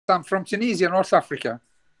I'm from Tunisia, North Africa.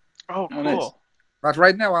 Oh, cool. Nice. But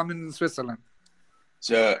right now I'm in Switzerland.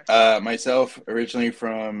 So myself, originally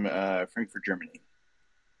from Frankfurt, Germany.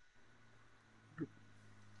 I'm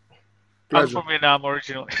Pleasure. from Vietnam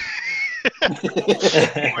originally.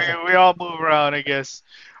 we all move around, I guess.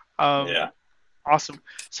 Yeah. Awesome.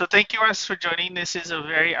 So thank you guys for joining. This is a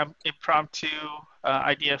very impromptu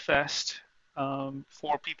Idea Fest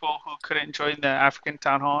for people who couldn't join the African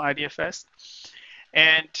Town Hall Idea Fest.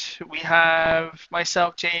 And we have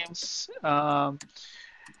myself, James, Abdelkarim,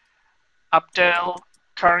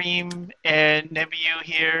 and Nebiyu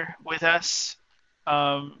here with us.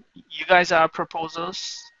 You guys are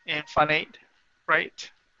proposals in Fun 8,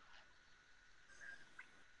 right?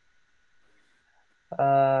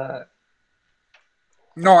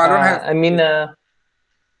 No, I don't have. I mean,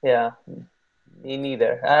 yeah, me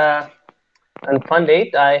neither. On Fund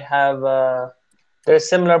 8, I have there's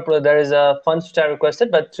similar. There is a funds which I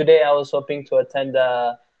requested, but today I was hoping to attend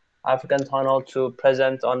the African Town Hall to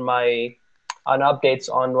present on updates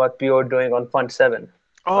on what we are doing on Fund 7.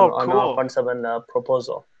 Oh, on cool. our Fund 7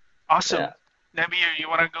 proposal. Awesome. Yeah. Nebiyu, you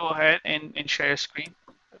want to go ahead and share your screen?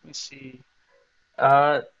 Let me see.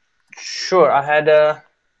 Sure. I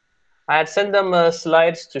had sent them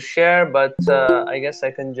slides to share, but I guess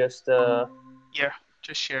I can just yeah,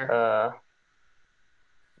 just share.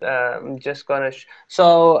 I'm just gonna.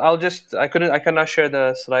 So I cannot share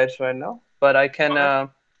the slides right now, but I can.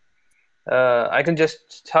 Okay. I can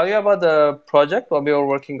just tell you about the project what we were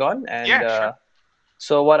working on, and sure.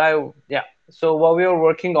 So what we were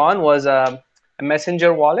working on was a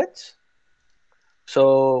messenger wallet.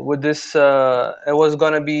 So with this, it was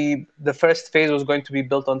going to be the first phase was going to be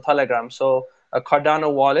built on Telegram. So a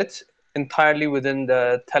Cardano wallet entirely within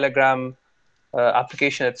the Telegram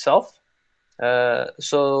application itself.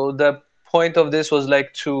 So the point of this was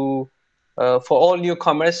like to for all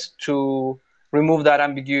newcomers to remove that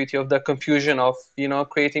ambiguity of the confusion of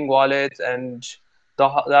creating wallets and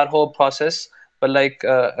that whole process, but like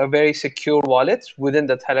a very secure wallet within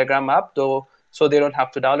the Telegram app, though, so they don't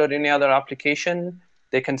have to download any other application.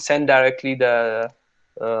 They can send directly they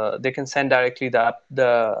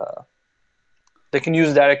can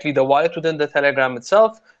use directly the wallet within the Telegram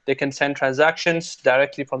itself. They can send transactions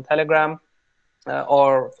directly from Telegram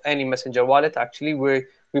or any messenger wallet. Actually, we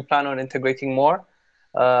plan on integrating more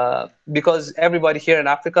because everybody here in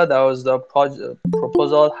Africa, that was the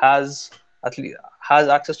proposal, has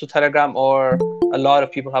access to Telegram, or a lot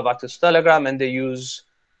of people have access to Telegram, and they use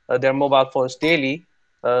their mobile phones daily.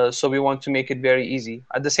 So we want to make it very easy.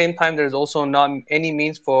 At the same time, there's also not any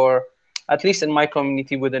means for, at least in my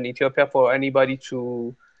community within Ethiopia, for anybody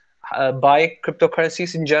to buy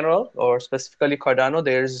cryptocurrencies in general, or specifically Cardano.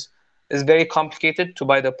 It's very complicated to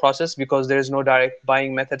buy the process because there's no direct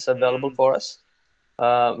buying methods available for us.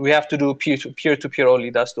 We have to do peer-to-peer only.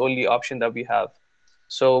 That's the only option that we have.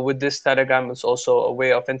 So with this Telegram, it's also a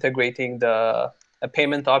way of integrating a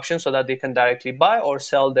payment option so that they can directly buy or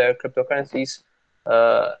sell their cryptocurrencies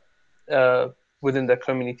within the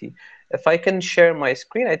community. If I can share my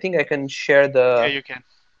screen, I think I can share the... Yeah, you can.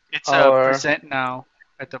 It's present now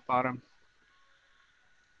at the bottom.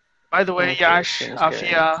 By the way, Yash,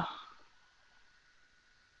 Afia,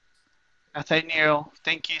 Nathanael,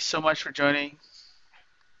 thank you so much for joining.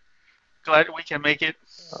 Glad we can make it.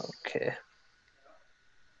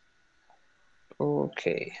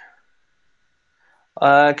 Okay.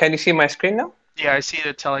 Can you see my screen now? Yeah, I see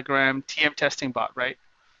the Telegram TM testing bot, right?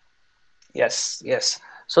 Yes.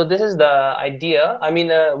 So this is the idea. I mean,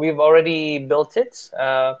 we've already built it.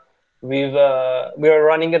 We are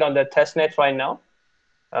running it on the testnet right now.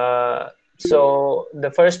 So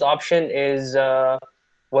the first option is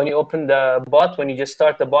when you open the bot, when you just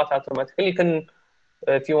start the bot automatically, you can,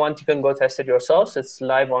 if you want, you can go test it yourselves. It's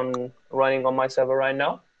live running on my server right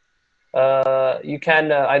now. You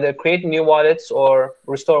can either create new wallets or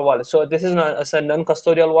restore wallets. So this is a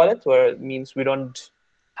non-custodial wallet, where it means we don't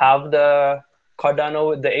have the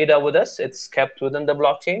Cardano, the ADA with us. It's kept within the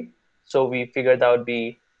blockchain. So we figured that would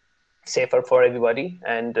be safer for everybody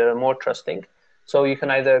and more trusting. So you can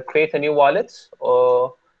either create a new wallet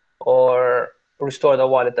or restore the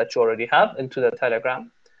wallet that you already have into the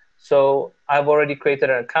Telegram. So I've already created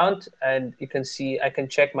an account, and you can see I can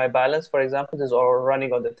check my balance. For example, this is all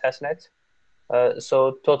running on the testnet.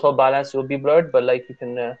 So total balance will be blurred, but like you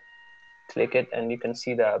can click it and you can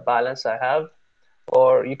see the balance I have.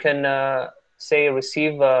 Or you can say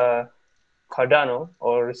receive Cardano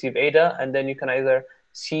or receive ADA, and then you can either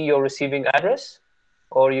see your receiving address,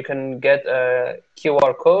 or you can get a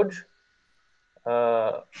QR code,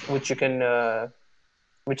 which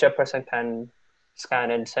a person can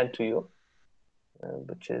scan and send to you.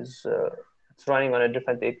 which is it's running on a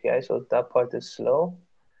different API, so that part is slow.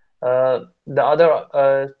 The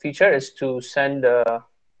other feature is to send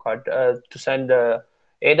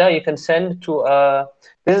ADA. You can send to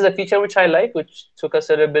this is a feature which I like, which took us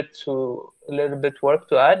a little bit work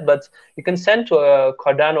to add, but you can send to a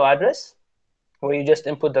Cardano address where you just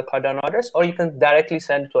input the Cardano address, or you can directly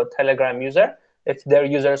send to a Telegram user if they're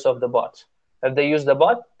users of the bot. If they use the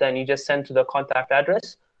bot, then you just send to the contact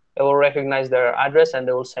address. It will recognize their address and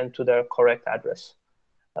they will send to their correct address.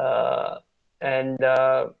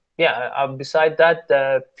 Beside that,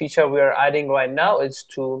 the feature we are adding right now is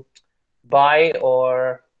to buy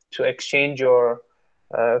or to exchange your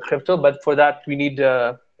crypto. But for that, we need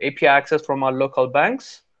API access from our local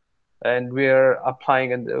banks. And we're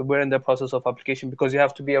applying, and we're in the process of application because you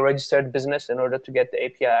have to be a registered business in order to get the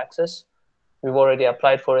API access. We've already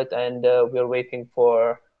applied for it, and we're waiting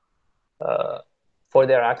for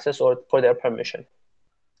their access or for their permission.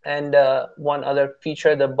 And one other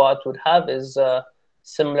feature the bot would have is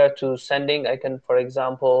similar to sending. I can, for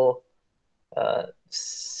example,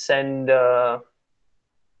 send,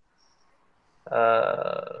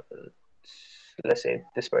 let's say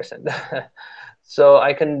this person. So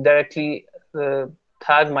I can directly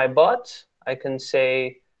tag my bot. I can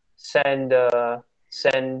say send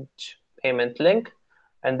payment link,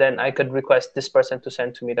 and then I could request this person to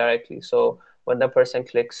send to me directly. So when the person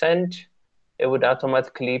clicks send, it would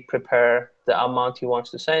automatically prepare the amount he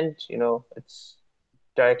wants to send. It's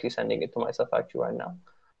directly sending it to myself actually right now.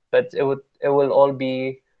 But it will all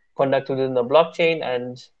be conducted in the blockchain,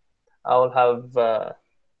 and I will have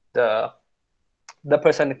the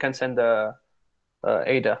person can send the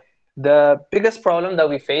ADA. The biggest problem that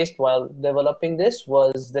we faced while developing this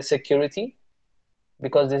was the security,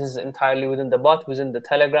 because this is entirely within the bot, within the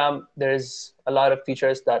Telegram. There's a lot of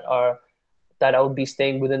features that will be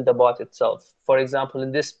staying within the bot itself. For example,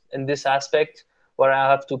 in this aspect where I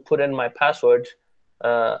have to put in my password,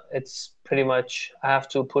 it's pretty much I have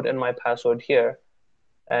to put in my password here,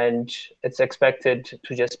 and it's expected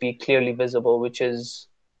to just be clearly visible, which is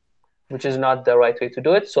not the right way to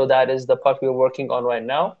do it. So that is the part we're working on right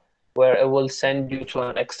now, where it will send you to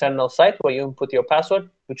an external site where you input your password,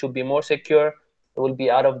 which will be more secure. It will be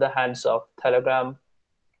out of the hands of Telegram.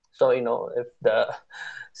 So, if the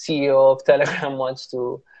CEO of Telegram wants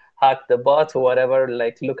to hack the bot or whatever,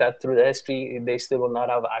 look at through the history, they still will not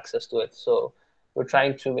have access to it. So we're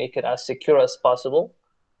trying to make it as secure as possible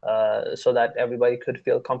so that everybody could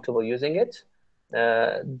feel comfortable using it.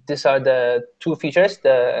 These are the two features,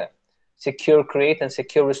 the secure create and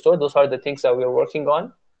secure restore. Those are the things that we're working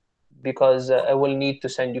on, because I will need to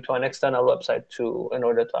send you to an external website in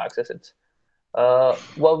order to access it.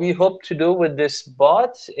 What we hope to do with this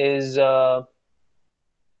bot is we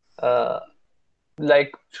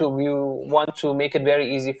want to make it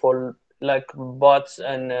very easy for bots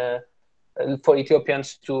and for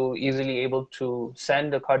Ethiopians to easily able to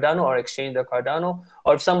send the Cardano or exchange the Cardano.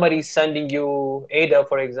 Or if somebody's sending you ADA,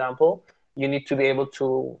 for example, you need to be able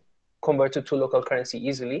to convert it to local currency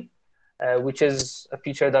easily, which is a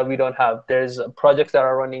feature that we don't have. There's projects that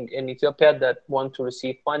are running in Ethiopia that want to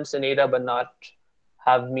receive funds in ADA but not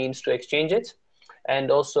have means to exchange it. And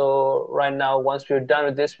also right now, once we're done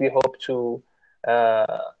with this, we hope to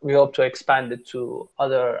expand it to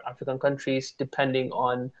other African countries depending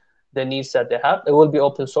on the needs that they have. It will be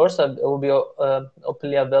open source, and it will be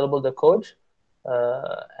openly available, the code,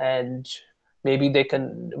 and maybe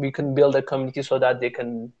we can build a community so that they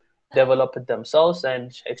can develop it themselves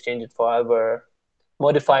and exchange it for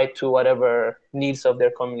modify it to whatever needs of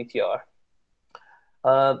their community are.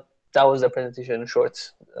 That was the presentation in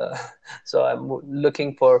short. So I'm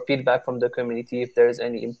looking for feedback from the community if there's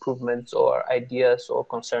any improvements or ideas or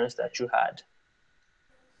concerns that you had.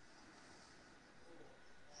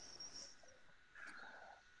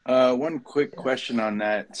 One quick question on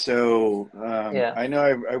that. So I know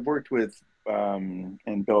I've worked with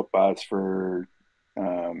and built bots for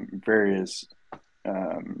various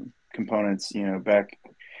components, back a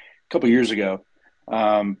couple years ago.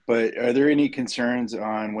 But are there any concerns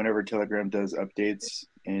on whenever Telegram does updates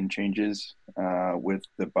and changes with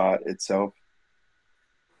the bot itself?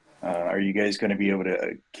 Are you guys going to be able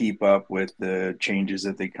to keep up with the changes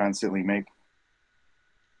that they constantly make?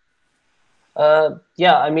 That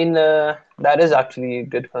is actually a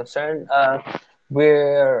good concern.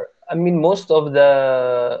 Most of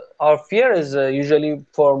our fear is usually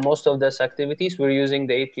for most of these activities, we're using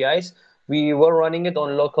the APIs. We were running it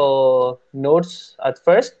on local nodes at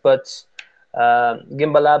first, but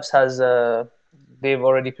Gimbal Labs they've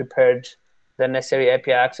already prepared the necessary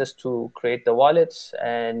API access to create the wallets,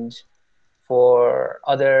 and for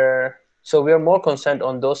other So we are more concerned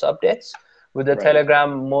on those updates. With the Right.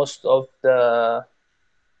 Telegram, most of the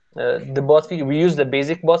bot feature, we use the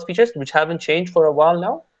basic bot features, which haven't changed for a while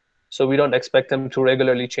now. So we don't expect them to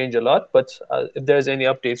regularly change a lot. But if there's any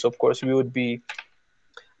updates, of course, we would be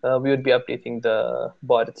updating the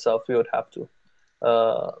bot itself. We would have to.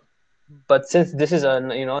 But since this is a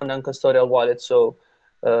non-custodial wallet, so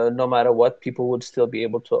no matter what, people would still be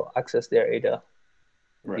able to access their ADA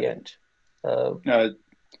at the end.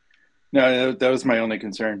 No, that was my only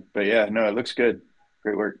concern. But yeah, no, it looks good.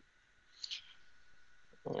 Great work.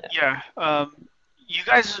 Yeah. You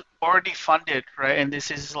guys already funded, right? And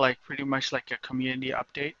this is like pretty much like a community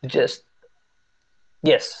update.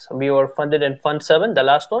 Yes, we were funded in Fund 7, the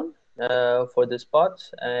last one, for this bot,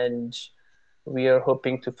 and we are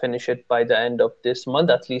hoping to finish it by the end of this month,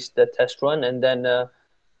 at least the test run, and then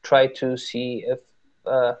try to see if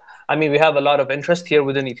we have a lot of interest here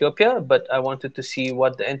within Ethiopia, but I wanted to see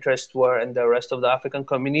what the interests were in the rest of the African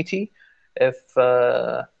community, if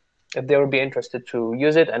they would be interested to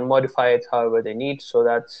use it and modify it however they need, so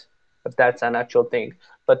that if that's an actual thing.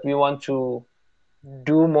 But we want to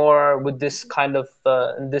do more with this kind of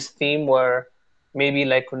this theme, where maybe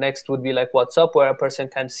like next would be like WhatsApp, where a person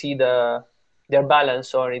can see their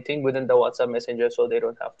balance or anything within the WhatsApp messenger, so they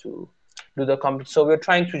don't have to do the so we're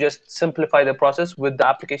trying to just simplify the process with the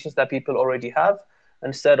applications that people already have,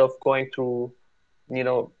 instead of going through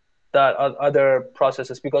that other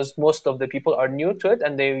processes, because most of the people are new to it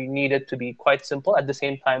and they need it to be quite simple. At the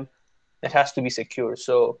same time, it has to be secure,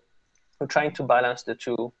 so we're trying to balance the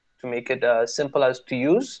two to make it simple as to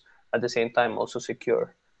use, at the same time also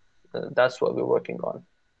secure. That's what we're working on.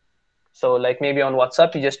 So like maybe on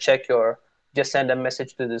WhatsApp, you just send a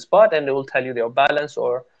message to this bot and it will tell you your balance,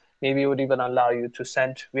 or maybe it would even allow you to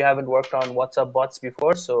send. We haven't worked on WhatsApp bots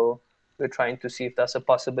before, so we're trying to see if that's a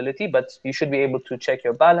possibility, but you should be able to check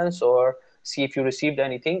your balance or see if you received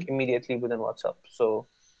anything immediately within WhatsApp. So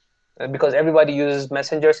because everybody uses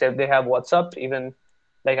messengers, if they have WhatsApp, even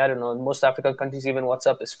like, I don't know, in most African countries, even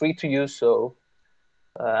WhatsApp is free to use. So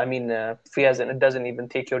free as in it doesn't even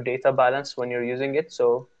take your data balance when you're using it.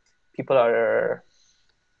 So people are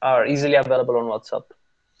easily available on WhatsApp,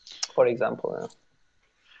 for example.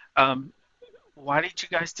 Why did you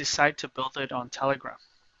guys decide to build it on Telegram?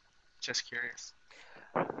 Just curious.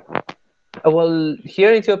 Well,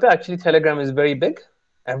 here in Ethiopia, actually, Telegram is very big.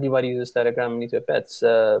 Everybody uses Telegram in Ethiopia. It's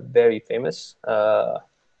very famous.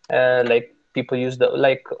 Like people use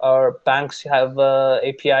our banks have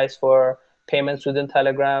APIs for payments within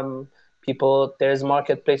Telegram. There's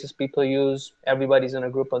marketplaces people use. Everybody's in a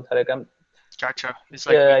group on Telegram. Gotcha. It's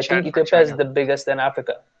like I think Ethiopia is the biggest in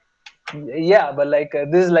Africa. Yeah, but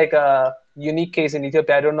this is like a unique case in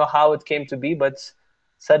Ethiopia. I don't know how it came to be, but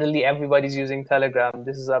suddenly everybody's using Telegram.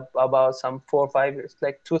 This is about some 4 or 5 years,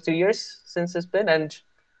 like 2-3 years since it's been, and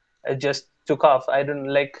it just took off. I don't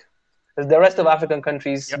like the rest of African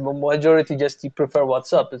countries. Yep. Majority just prefer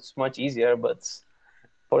WhatsApp. It's much easier, but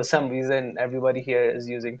for some reason, everybody here is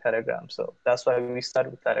using Telegram. So that's why we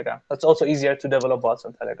started with Telegram. It's also easier to develop bots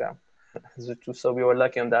on Telegram. So we were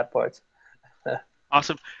lucky on that part.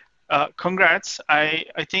 Awesome. Congrats. I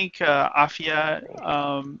think Afia,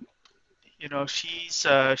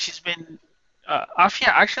 she's been Afia.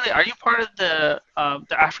 Actually, are you part of the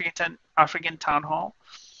African Town Hall?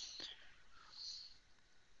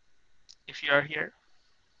 If you are here,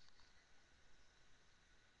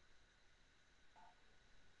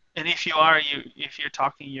 and if you are, if you're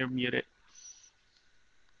talking, you're muted.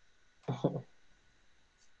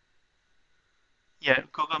 Yeah,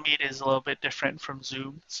 Google Meet is a little bit different from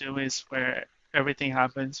Zoom. Zoom is where everything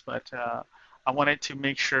happens, but I wanted to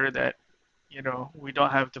make sure that we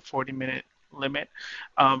don't have the 40-minute limit.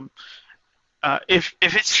 If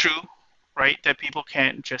it's true, right, that people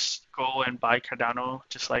can't just go and buy Cardano,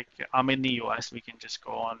 just like I'm in the US, we can just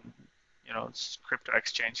go on, crypto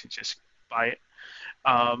exchange and just buy it.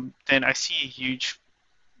 Then I see a huge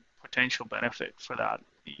potential benefit for that.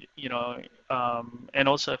 And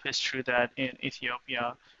also if it's true that in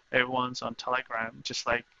Ethiopia everyone's on Telegram, just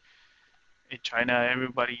like in China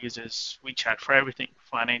everybody uses WeChat for everything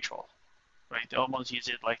financial, right? They almost use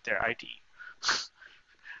it like their ID,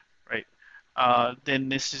 right? Then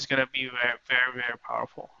this is going to be very, very, very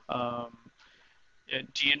powerful.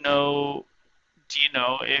 Do you know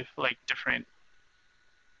if like different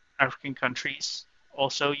African countries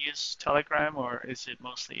also use Telegram, or is it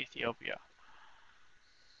mostly Ethiopia?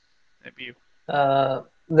 Nebiyu.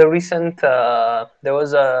 The recent there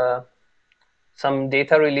was some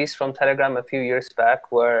data released from Telegram a few years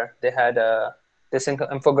back, where they had this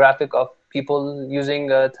infographic of people using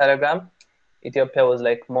Telegram. Ethiopia was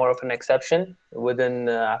like more of an exception within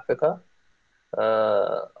Africa.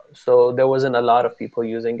 So there wasn't a lot of people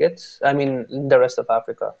using it. I mean, in the rest of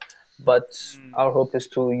Africa, but our hope is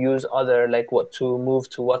to use other, like what, to move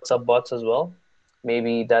to WhatsApp bots as well.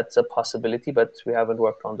 Maybe that's a possibility, but we haven't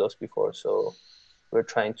worked on those before. So we're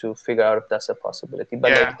trying to figure out if that's a possibility.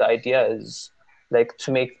 But like the idea is like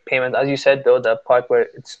to make payment, as you said, though, the part where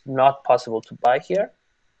it's not possible to buy here,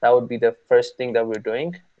 that would be the first thing that we're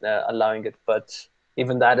doing, allowing it. But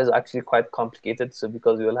even that is actually quite complicated. So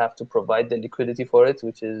because we will have to provide the liquidity for it,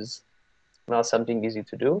 which is not something easy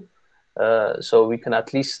to do. So we can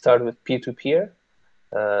at least start with peer-to-peer.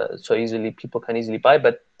 So easily people can easily buy,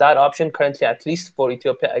 but that option currently, at least for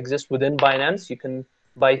Ethiopia, exists within Binance. You can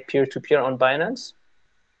buy peer-to-peer on Binance.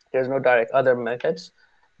 There's no direct other methods,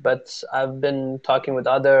 but I've been talking with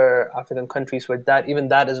other African countries where even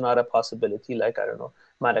that is not a possibility. Like, I don't know,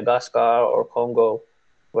 Madagascar or Congo,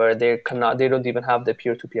 where they don't even have the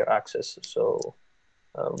peer-to-peer access. So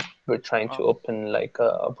we're trying to open like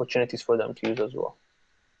opportunities for them to use as well.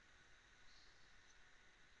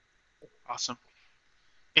 Awesome.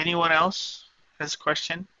 Anyone else has a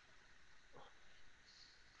question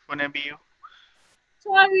for Nebiyu?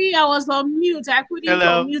 Sorry, I was on mute. I couldn't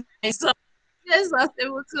unmute myself. Yes, I was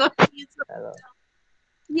able to unmute. Hello.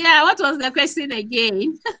 Yeah, what was the question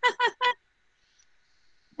again?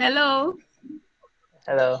 Hello.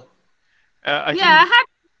 Hello. Afia,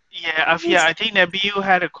 I think Nebiyu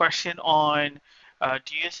had a question on,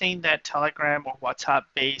 do you think that Telegram or WhatsApp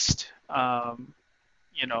based,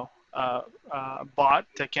 bot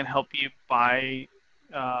that can help you buy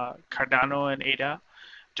Cardano and ADA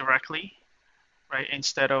directly, right,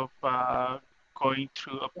 instead of going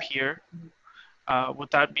through a peer? Would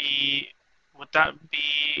that be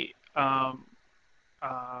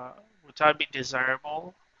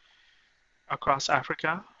desirable across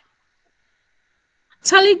Africa?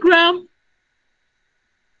 Telegram,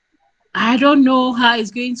 I don't know how it's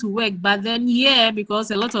going to work, but then because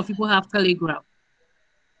a lot of people have Telegram.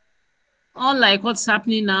 Unlike what's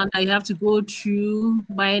happening now, that you have to go through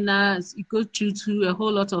Binance, you go through a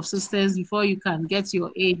whole lot of systems before you can get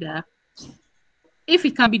your ADA. If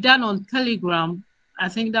it can be done on Telegram, I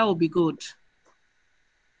think that would be good.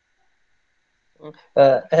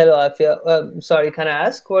 Hello, Afia. Sorry, can I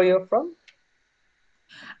ask where you're from?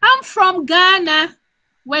 I'm from Ghana,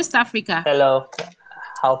 West Africa. Hello,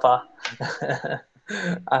 how far?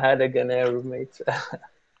 I had a Ghanaian roommate.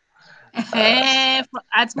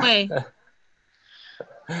 At where?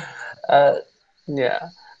 Yeah.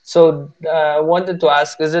 So I wanted to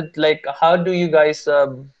ask, is it like, how do you guys, is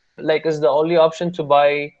the only option to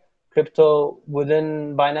buy crypto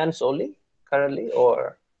within Binance only currently,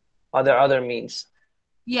 or are there other means?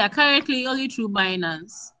 Yeah, currently only through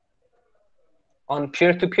Binance. On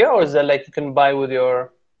peer-to-peer, or is that like you can buy with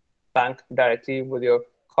your bank directly with your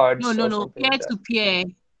cards? No, peer-to-peer.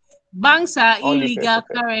 Banks are only illegal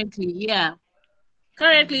currently, yeah.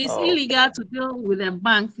 Currently, it's illegal to deal with a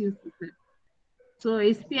bank system. So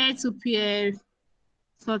it's peer-to-peer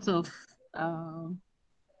sort of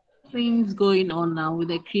things going on now with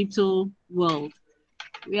the crypto world.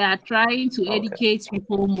 We are trying to educate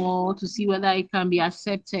people more to see whether it can be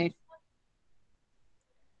accepted.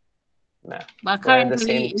 Yeah. But we're in currently,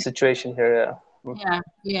 the same situation here.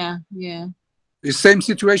 Yeah. The same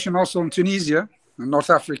situation also in Tunisia, in North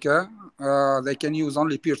Africa. They can use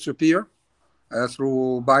only peer-to-peer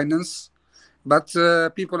through Binance, but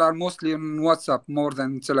people are mostly on WhatsApp more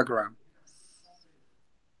than Telegram.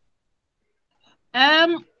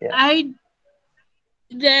 How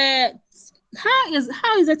is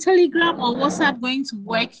a Telegram or WhatsApp going to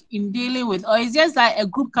work in dealing with, or is just like a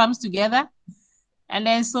group comes together and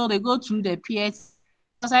then so they go through the PS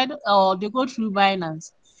or they go through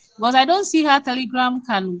Binance? Because I don't see how Telegram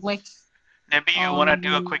can work. Maybe you want to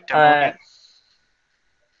do a quick demo again?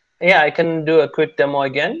 Yeah, I can do a quick demo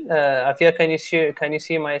again. Afia, can you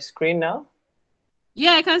see my screen now?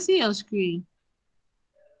 Yeah, I can see your screen.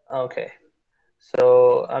 Okay.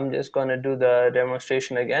 So I'm just going to do the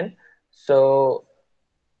demonstration again. So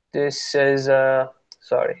this is,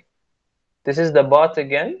 this is the bot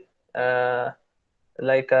again. I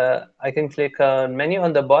can click on menu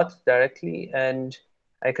on the bot directly, and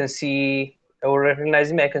I can see, it will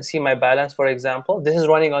recognize me. I can see my balance, for example. This is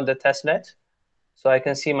running on the testnet. So I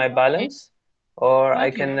can see my balance, or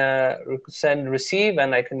I can receive,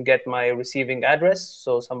 and I can get my receiving address.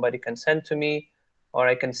 So somebody can send to me, or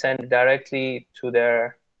I can send directly to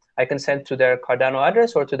their Cardano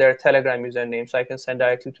address or to their Telegram username. So I can send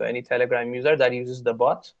directly to any Telegram user that uses the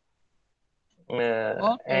bot.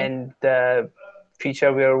 And the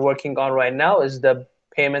feature we are working on right now is the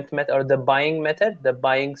payment method, or the buying method, the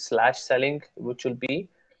buying/selling, which will be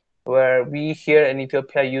where we here in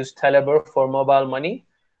Ethiopia use Telebirr for mobile money.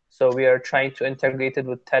 So we are trying to integrate it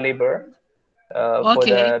with Telebirr for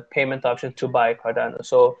the payment option to buy Cardano.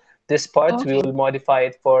 So this part, we will modify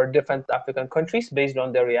it for different African countries based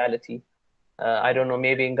on their reality. I don't know,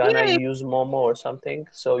 maybe in Ghana you use Momo or something.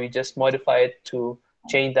 So you just modify it to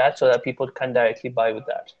change that so that people can directly buy with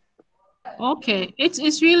that. Okay,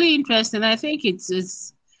 it's really interesting. I think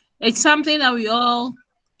it's something that we all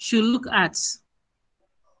should look at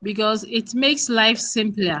because it makes life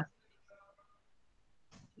simpler.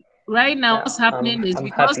 Right now, what's happening is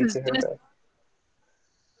because it's just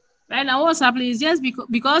right now what's happening is just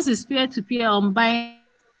because it's peer-to-peer on buying.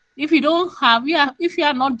 If you don't have, if you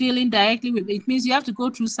are not dealing directly with it, it means you have to go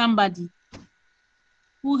through somebody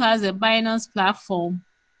who has a Binance platform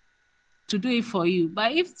to do it for you.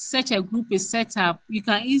 But if such a group is set up, you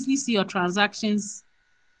can easily see your transactions.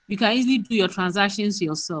 You can easily do your transactions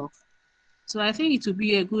yourself. So I think it would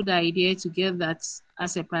be a good idea to get that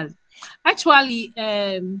as a part. Actually,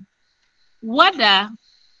 WADA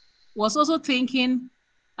was also thinking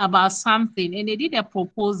about something, and they did a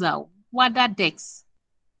proposal, WADA Dex,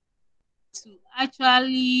 to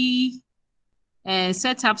actually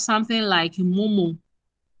set up something like Momo,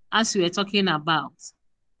 as we were talking about,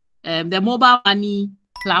 the mobile money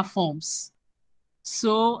platforms.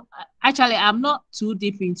 So actually, I'm not too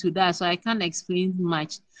deep into that, so I can't explain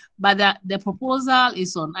much. But the proposal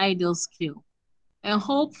is on ideal scale. And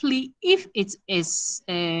hopefully, if it is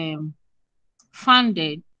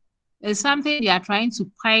funded, it's something they are trying to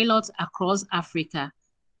pilot across Africa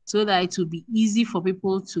so that it will be easy for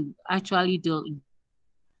people to actually deal in.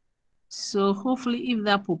 So hopefully, if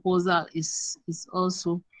that proposal is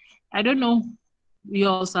also, I don't know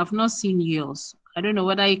yours, I've not seen yours. I don't know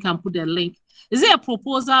whether you can put a link. Is it a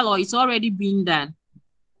proposal or it's already being done?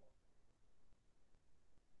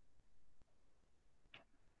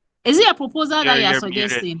 Is it a proposal that you're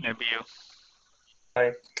suggesting?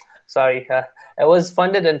 Muted, Sorry. It was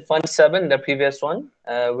funded in Fund 7, the previous one.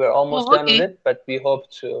 We're almost done with it, but we hope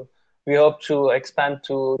to expand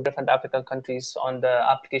to different African countries on the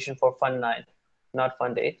application for Fund 9, not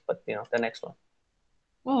Fund 8, but the next one.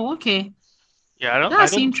 Oh, okay. Yeah,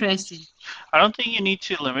 That's interesting. I don't think you need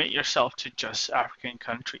to limit yourself to just African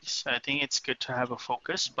countries. I think it's good to have a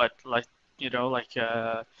focus, but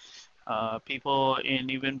people in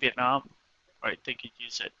even Vietnam, right? They could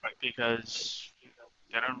use it, right? Because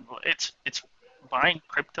they don't. It's buying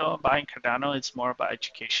crypto, buying Cardano. It's more about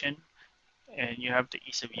education, and you have the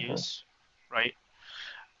ease of use, right?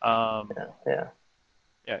 Yeah.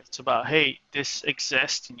 It's about, hey, this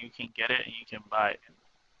exists, and you can get it, and you can buy it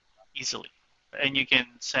easily, and you can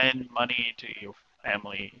send money to your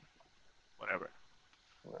family, whatever.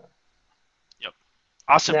 Yep.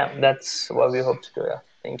 Awesome. Yeah, that's what we hope to do. Yeah.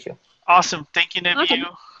 Thank you. Awesome. Thank you, Nebiyu.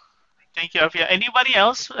 Thank you, Afia. Anybody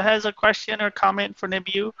else has a question or comment for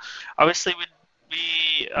Nebiyu? Obviously,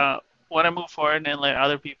 we want to move forward and let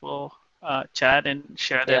other people chat and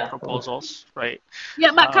share their proposals, right?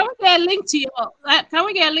 Yeah, but can we get a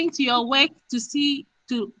link to your work to see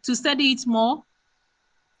to study it more?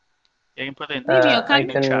 Yeah, you can put it in the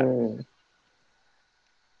chat.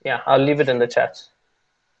 Yeah, I'll leave it in the chat.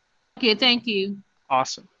 Okay, thank you.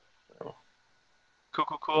 Awesome.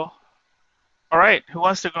 Cool. All right, who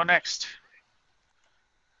wants to go next?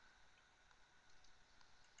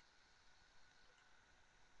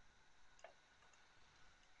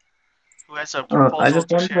 Who has a proposal I just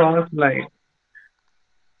want to ask, like,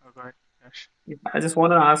 go ahead. Yes. I just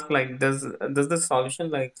want to ask, like, does the solution,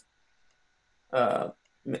 like,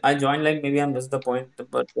 I joined, like, maybe I missed the point,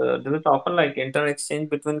 but does it offer like inter-exchange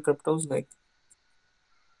between cryptos, like,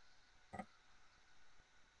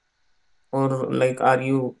 or like, are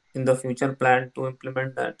you in the future plan to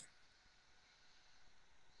implement that?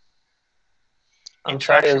 I'm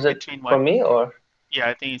sorry, is it for me or? Yeah,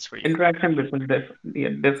 I think it's for you. Interaction between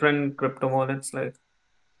different crypto wallets, like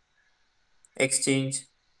exchange.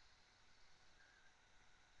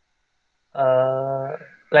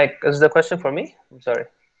 Like, is the question for me? I'm sorry.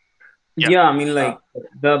 Yeah, I mean, like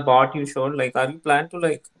the bot you showed, like, are you plan to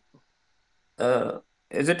like,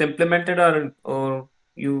 is it implemented or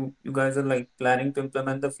you guys are like planning to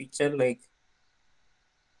implement the feature, like,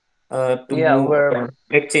 to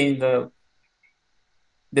exchange the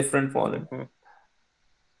different wallet?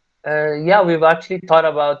 Yeah, we've actually thought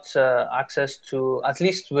about access to at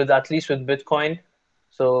least with Bitcoin.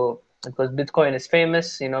 So because Bitcoin is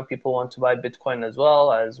famous, people want to buy Bitcoin as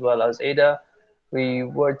well as ADA. We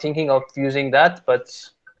were thinking of using that, but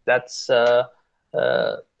that's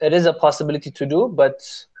it is a possibility to do, but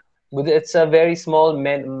it's a very small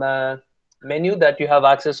menu that you have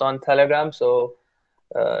access on Telegram. So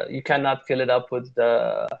You cannot fill it up with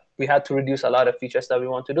we had to reduce a lot of features that we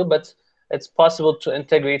want to do, but it's possible to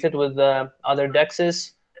integrate it with other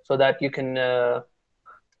DEXs so that you can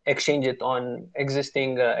exchange it on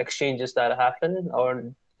existing exchanges that happen, or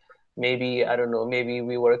maybe, I don't know, maybe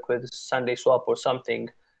we work with Sunday Swap or something,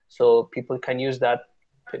 so people can use that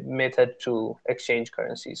method to exchange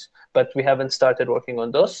currencies. But we haven't started working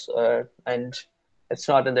on those, and it's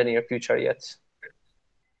not in the near future yet.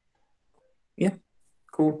 Yeah,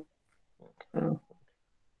 cool.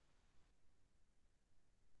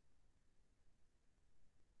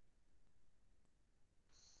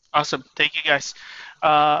 Awesome. Thank you, guys.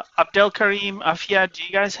 Abdelkarim, Afia, do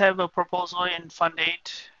you guys have a proposal in Fund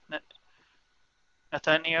 8?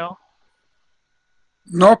 Nathanael?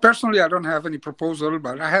 No, personally, I don't have any proposal,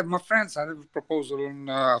 but I have my friends. I have a proposal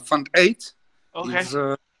on Fund 8. Okay. It's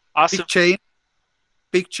awesome. Peakchain.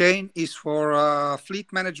 Peakchain is for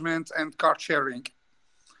fleet management and car sharing.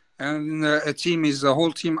 And a team is a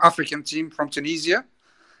whole team, African team from Tunisia.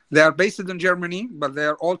 They are based in Germany, but they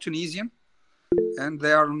are all Tunisian. And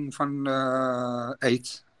they are on Fund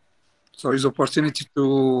 8. So it's opportunity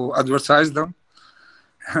to advertise them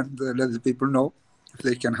and let the people know if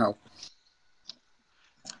they can help.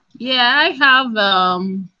 Yeah, I have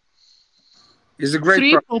It's a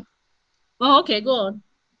great oh, okay, go on.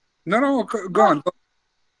 No, go on.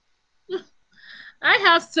 I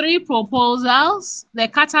have 3 proposals. The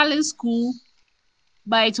Catalyst School,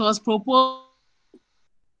 but it was proposed.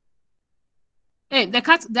 Hey, the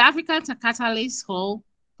African Catalyst Hall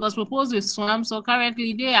was proposed with SWAM, so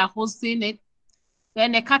currently they are hosting it.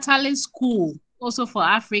 Then the Catalyst School, also for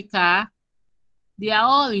Africa, they are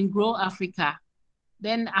all in Grow Africa.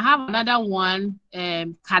 Then I have another one,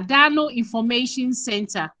 Cardano Information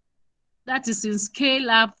Center, that is in Scale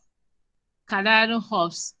Up Cardano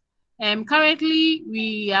Hubs. Currently,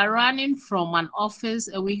 we are running from an office,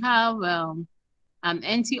 and we have an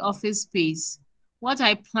empty office space. What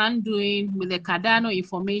I plan doing with the Cardano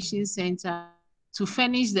Information Center to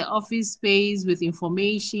furnish the office space with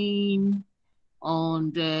information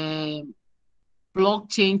on the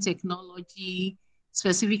blockchain technology,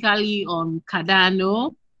 specifically on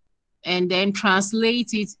Cardano, and then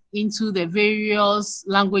translate it into the various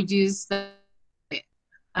languages that the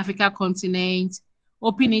Africa continent,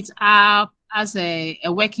 open it up as a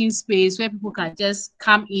working space where people can just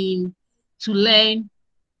come in to learn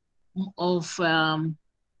of,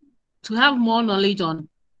 to have more knowledge on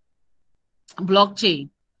blockchain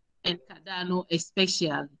and Cardano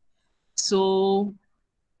especially. So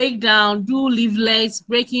do leaflets,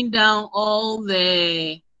 breaking down all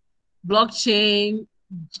the blockchain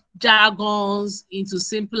jargons into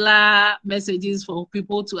simpler messages for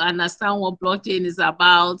people to understand what blockchain is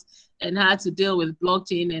about and how to deal with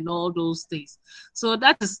blockchain and all those things. So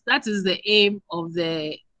that is the aim of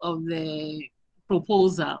the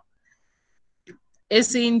proposal.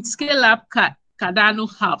 It's in Scale Up Cardano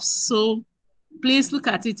Hubs. So please look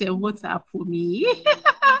at it and vote up for me.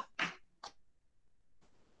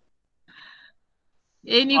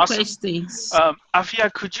 Any awesome. questions?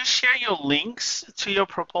 Afia, could you share your links to your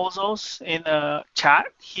proposals in the chat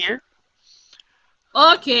here?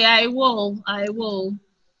 Okay, I will.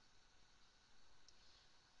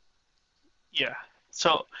 Yeah.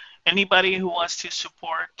 So anybody who wants to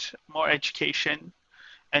support more education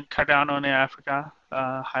and Cardano in Africa,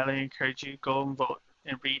 highly encourage you go and vote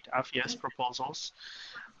and read Afia's proposals.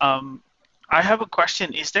 I have a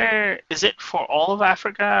question. Is it for all of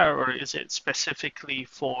Africa, or is it specifically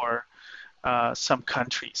for some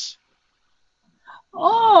countries?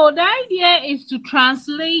 Oh, the idea is to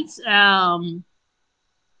translate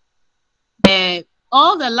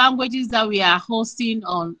all the languages that we are hosting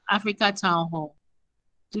on Africa Town Hall,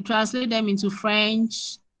 to translate them into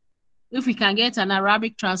French. If we can get an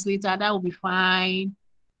Arabic translator, that will be fine.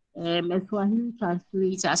 A Swahili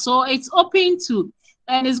translator. So it's open to,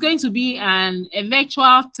 and it's going to be a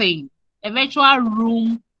virtual thing, a virtual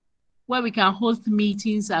room where we can host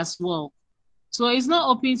meetings as well. So it's not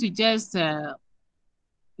open to just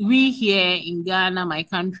we here in Ghana, my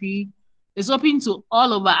country. It's open to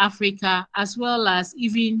all over Africa, as well as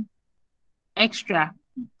even extra,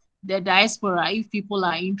 the diaspora, if people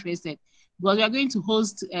are interested. Because we are going to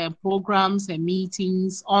host programs and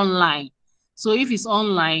meetings online. So if it's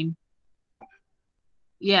online,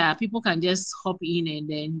 yeah, people can just hop in and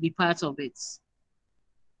then be part of it.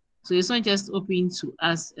 So it's not just open to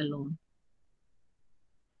us alone.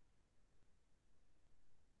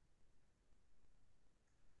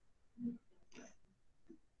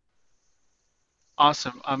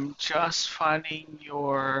 Awesome. I'm just finding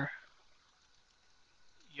your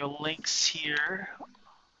links here.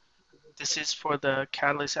 This is for the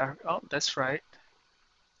Catalyst. Oh, that's right.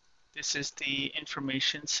 This is the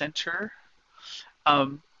information center.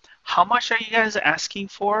 How much are you guys asking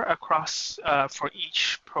for across for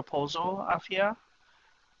each proposal, Afia?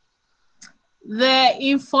 The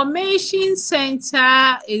information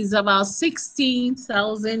center is about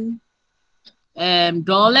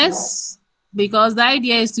 $16,000 because the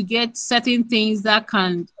idea is to get certain things that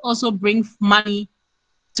can also bring money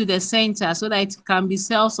to the center so that it can be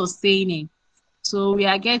self-sustaining. So we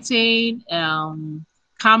are getting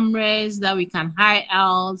cameras that we can hire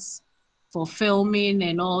out for filming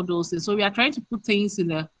and all those things. So we are trying to put things in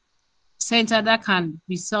the center that can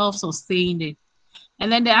be self-sustaining. And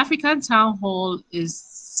then the African Town Hall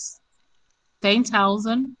is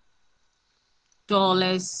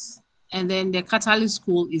 $10,000. And then the Catalyst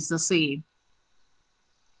School is the same.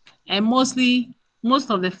 And most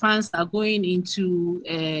of the funds are going into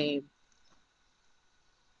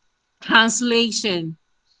translation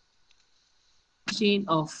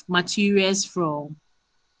of materials from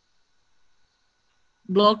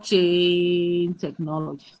blockchain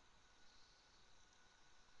technology.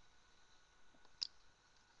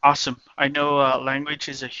 Awesome. I know language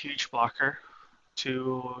is a huge blocker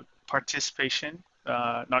to participation,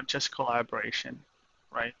 not just collaboration,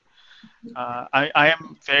 right? I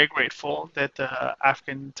am very grateful that the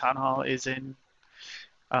African Town Hall is in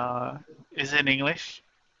English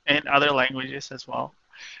and other languages as well,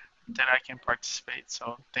 that I can participate.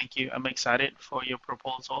 So thank you. I'm excited for your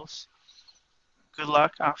proposals. Good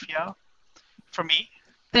luck, Afia. For me.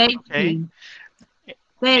 Thank you.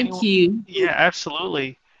 Thank you. Yeah,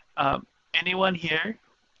 absolutely. Anyone here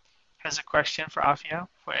has a question for Afia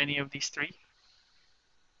for any of these three?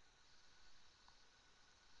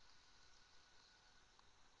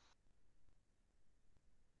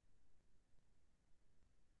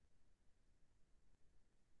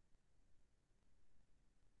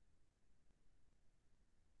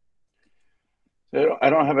 So I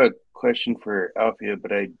don't have a question for Afia,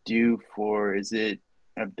 but I do for, is it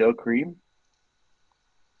Abdelkarim?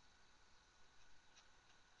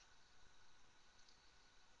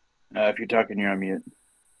 If you're talking, you're on mute.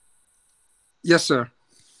 Yes, sir.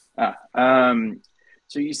 So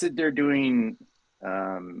you said they're doing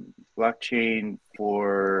blockchain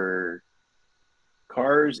for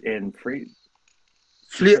cars and freight?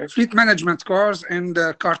 Fleet management, cars, and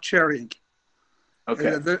car sharing.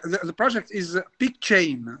 Okay. The project is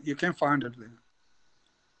Peakchain. You can find it there.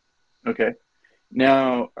 Okay.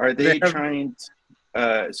 Now, are they trying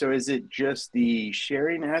to, so is it just the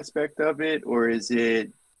sharing aspect of it, or is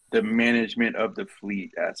it the management of the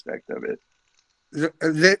fleet aspect of it?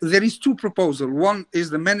 There is two proposals. One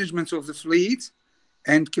is the management of the fleet,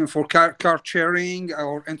 and for car sharing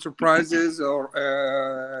or enterprises or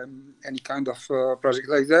any kind of project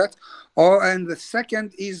like that. And the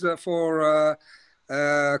second is for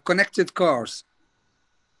connected cars.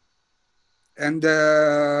 And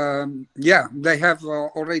yeah, they have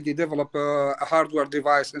already developed a hardware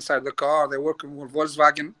device inside the car. They're working with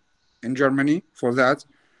Volkswagen in Germany for that.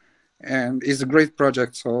 And it's a great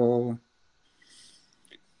project. So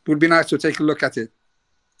it would be nice to take a look at it.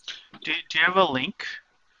 Do you have a link?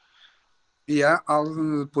 Yeah,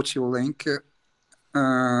 I'll put you a link.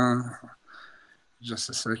 Just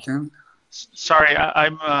a second. Sorry,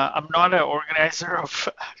 I'm not an organizer of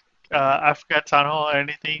Africa Town Hall or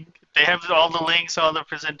anything. They have all the links, all the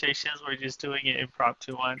presentations. We're just doing an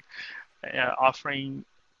impromptu one, offering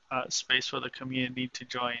space for the community to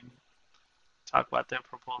join, talk about their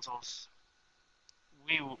proposals.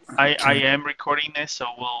 I am recording this, so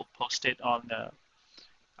we'll post it on the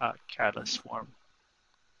Catalyst forum.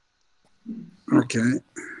 Okay.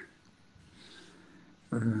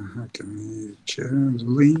 How can we share the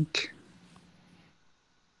link?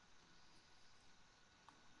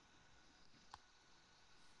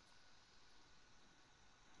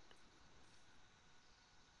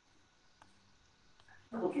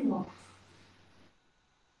 Come on.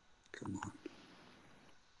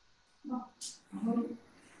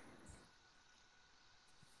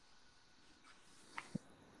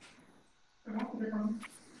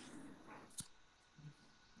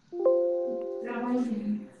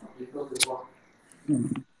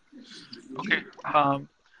 Okay.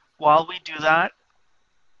 While we do that,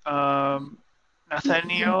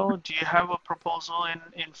 Nathanael, do you have a proposal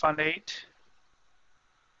in Fund 8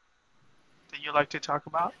 that you'd like to talk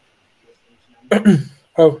about?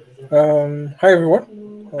 Hi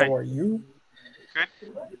everyone. How are you? Good.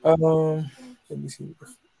 Let me see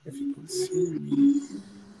if you can see me.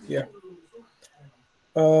 Yeah.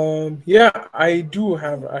 Yeah, I do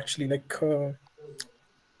have actually like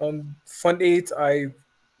on Fund 8. I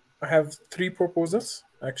I have 3 proposals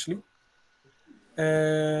actually,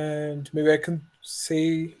 and maybe I can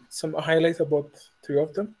say some highlights about 3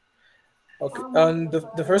 of them. Okay, and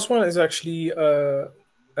the first one is actually an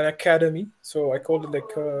academy. So I called it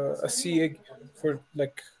like a CA for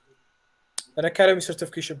like an academy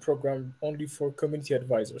certification program only for community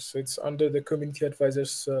advisors. So it's under the Community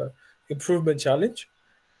Advisors Improvement Challenge.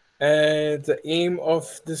 And the aim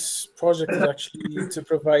of this project is actually to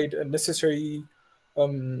provide a necessary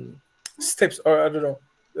steps, or I don't know.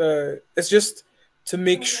 It's just to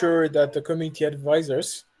make sure that the community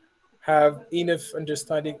advisors have enough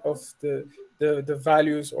understanding of the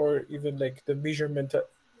values, or even like the measurement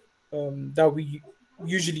that we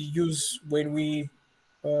usually use when we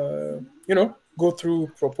go through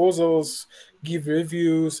proposals, give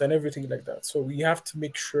reviews, and everything like that. So we have to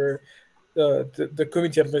make sure the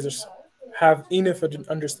community advisors have enough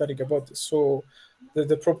understanding about this. So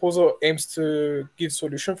the proposal aims to give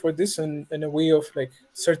solution for this in a way of like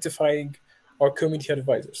certifying our community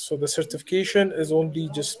advisors. So the certification is only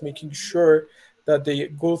just making sure that they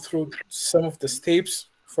go through some of the steps.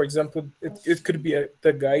 For example, it could be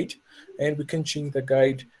the guide, and we can change the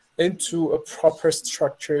guide into a proper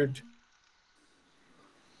structured.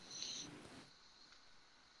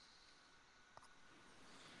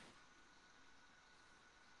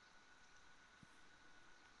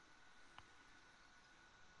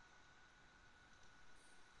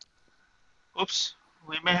 Oops,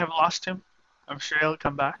 we may have lost him. I'm sure he'll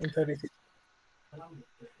come back.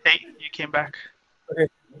 Hey, you came back. Okay.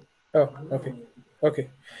 Oh, okay. Okay.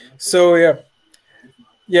 So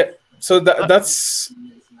yeah. So that's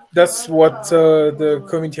what the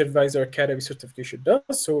Community Advisor Academy certification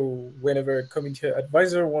does. So whenever a community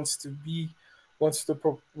advisor wants to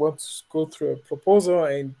go through a proposal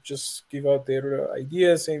and just give out their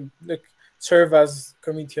ideas and like serve as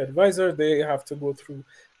community advisor, they have to go through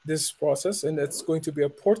this process, and it's going to be a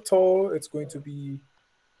portal. It's going to be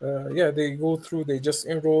they go through, they just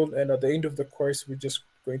enroll, and at the end of the course, we're just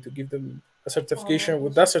going to give them a certification.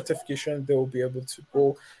 With that certification, they will be able to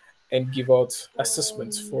go and give out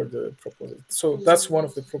assessments for the proposal. So that's one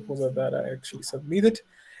of the proposals that I actually submitted.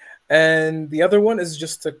 And the other one is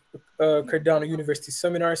just a Cardano University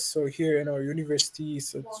seminar. So here in our university,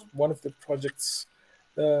 so it's one of the projects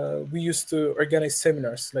we used to organize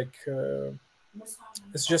seminars. Like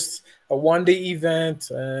it's just a one-day event,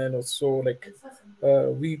 and also like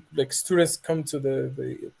we like students come to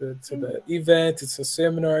the event. It's a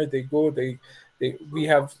seminar. They go. We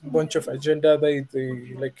have a bunch of agenda. They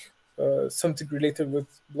like something related with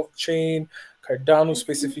blockchain, Cardano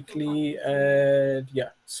specifically, and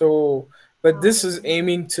yeah. So, but this is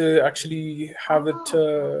aiming to actually have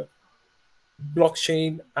it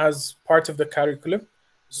blockchain as part of the curriculum.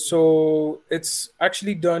 So it's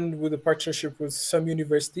actually done with a partnership with some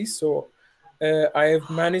universities. So I have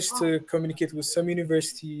managed to communicate with some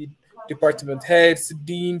university department heads,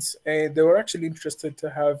 deans, and they were actually interested to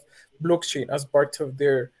have blockchain as part of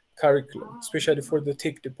their curriculum, especially for the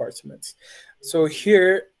tech departments. So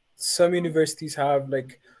here, some universities have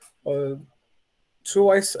like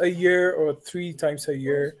twice a year or 3 times a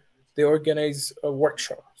year, they organize a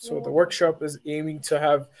workshop. So the workshop is aiming to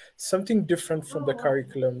have something different from the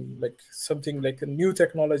curriculum, like something like a new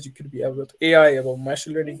technology, could be about AI, about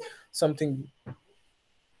machine learning, something,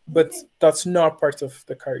 but that's not part of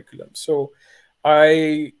the curriculum. So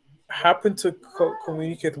I happened to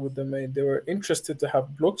communicate with them, and they were interested to have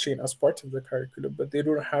blockchain as part of the curriculum, but they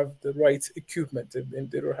don't have the right equipment, and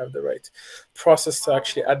they don't have the right process to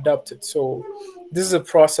actually adapt it. So this is a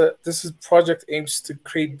process. This is project aims to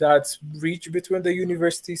create that bridge between the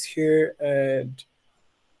universities here and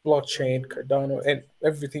blockchain, Cardano, and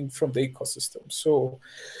everything from the ecosystem. So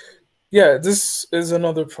yeah, this is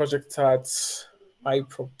another project that I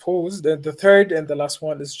proposed. And the third and the last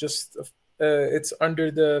one is just it's under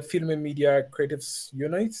the Film and Media Creatives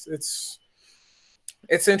Unite. It's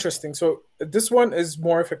interesting. So this one is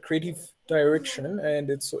more of a creative direction, and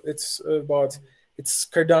it's about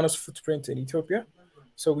Cardano's footprint in Ethiopia.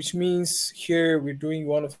 So which means here we're doing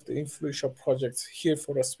one of the influential projects here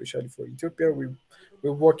for us, especially for Ethiopia.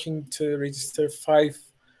 We're working to register 5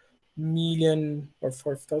 million or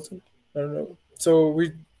 5,000. I don't know. So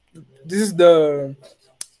this is the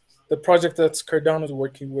project that Cardano is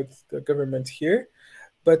working with the government here,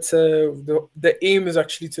 but the aim is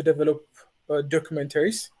actually to develop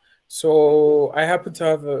documentaries. So I happen to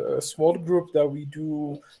have a small group that we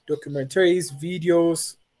do documentaries,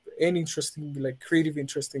 videos, and interesting, like creative,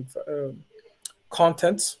 interesting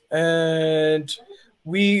content, and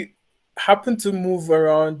we happen to move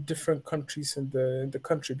around different countries in the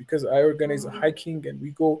country, because I organize a hiking and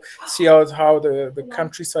we go see out how the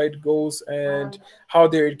countryside goes and how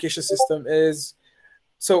their education system is.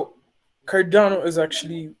 So Cardano is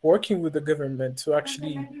actually working with the government to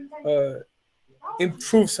actually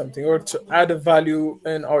improve something or to add a value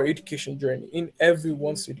in our education journey, in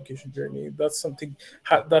everyone's education journey. That's something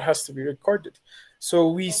that has to be recorded. So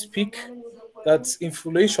we speak, that's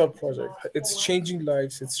influential project. It's changing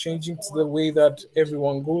lives. It's changing to the way that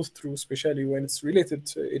everyone goes through, especially when it's related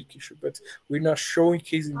to education. But we're not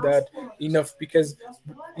showcasing that enough, because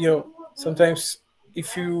sometimes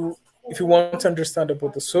if you want to understand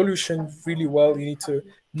about the solution really well, you need to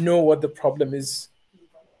know what the problem is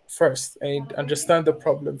first and understand the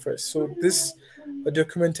problem first. So this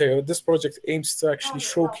documentary or this project aims to actually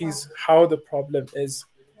showcase how the problem is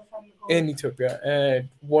in Ethiopia and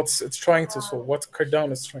what it's trying to solve, what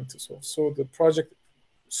Cardano is trying to solve. So the project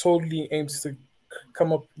solely aims to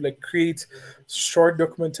come up, create short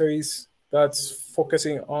documentaries that's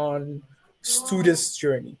focusing on students'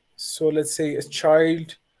 journey. So let's say a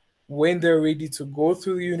child, when they're ready to go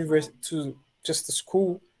through the university, to just the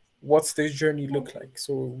school, what's their journey look like?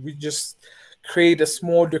 So we just create a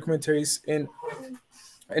small documentaries in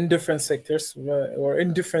different sectors or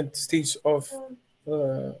in different stages of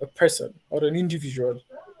a person or an individual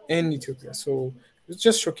in Ethiopia. So it's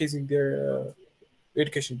just showcasing their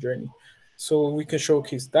education journey. So we can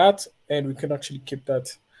showcase that, and we can actually keep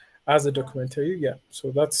that as a documentary. Yeah.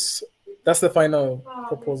 So that's the final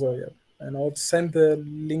proposal. Yeah. And I'll send the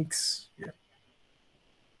links. Yeah.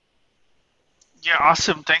 Yeah,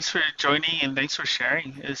 awesome. Thanks for joining and thanks for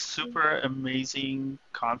sharing. It's super amazing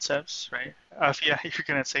concepts, right? Afia, you're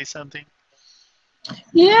gonna say something.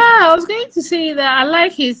 Yeah, I was going to say that I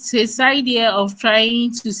like his idea of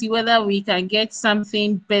trying to see whether we can get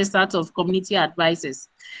something best out of community advisors,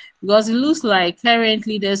 because it looks like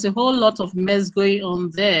currently there's a whole lot of mess going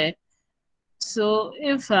on there. So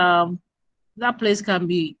if that place can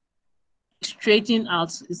be straightened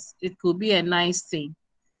out, it could be a nice thing.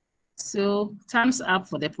 So thumbs up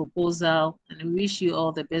for the proposal, and we wish you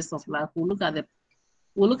all the best of luck. We'll look at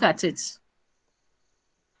it.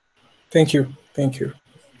 Thank you. Thank you.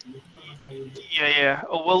 Yeah.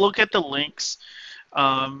 We'll look at the links.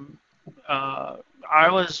 I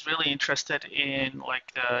was really interested in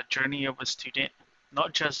the journey of a student,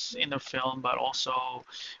 not just in the film, but also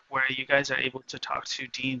where you guys are able to talk to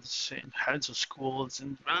deans and heads of schools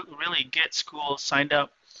and really get schools signed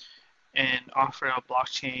up and offer a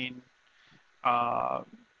blockchain,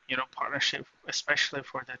 partnership, especially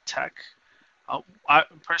for the tech. I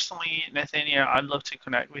personally, Nathanael, I'd love to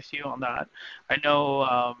connect with you on that. I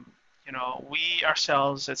know, we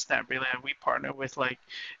ourselves at Snapbrillia, we partner with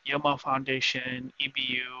Yoma Foundation,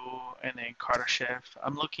 EBU, and then Carter Chef.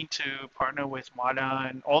 I'm looking to partner with MADA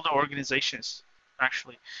and all the organizations,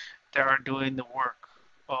 actually, that are doing the work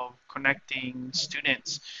of connecting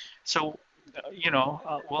students. So,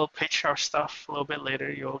 we'll pitch our stuff a little bit later.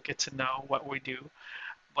 You'll get to know what we do.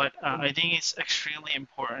 But I think it's extremely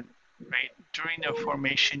important, right? During the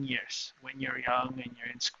formation years, when you're young and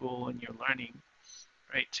you're in school and you're learning,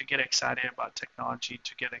 right, to get excited about technology,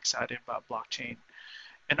 to get excited about blockchain,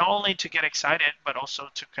 and not only to get excited, but also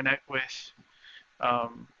to connect with,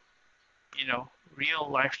 real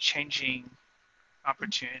life-changing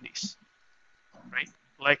opportunities, right?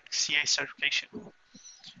 Like CA certification,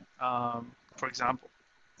 for example.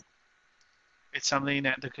 It's something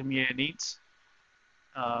that the community needs,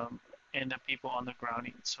 and the people on the ground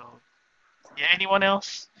need. So, yeah. Anyone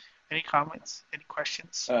else? Any comments? Any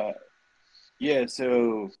questions? Yeah.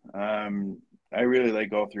 So I really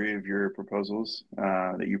like all three of your proposals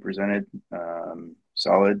that you presented.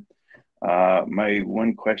 Solid. My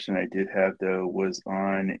one question I did have though was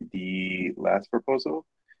on the last proposal,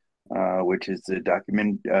 which is the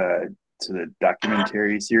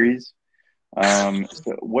documentary series.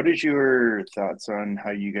 So what is your thoughts on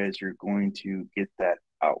how you guys are going to get that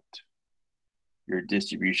out? Your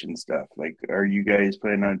distribution stuff. Are you guys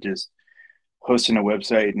planning on just hosting a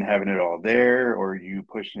website and having it all there, or are you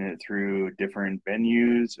pushing it through different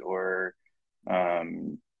venues, or are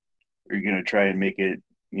you going to try and make it,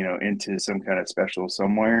 into some kind of special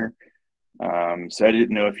somewhere? So I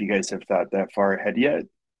didn't know if you guys have thought that far ahead yet,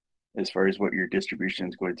 as far as what your distribution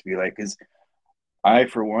is going to be like, because I,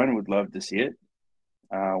 for one, would love to see it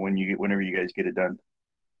whenever you guys get it done.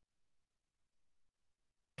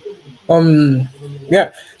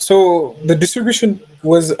 Yeah. So the distribution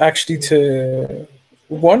was actually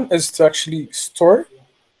one is to actually store,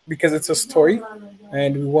 because it's a story,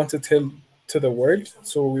 and we want to tell to the world.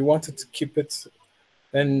 So we wanted to keep it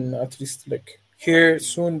in at least here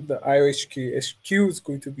soon. The IOHK HQ is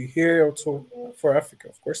going to be here also for Africa,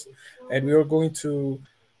 of course, and we are going to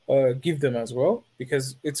give them as well because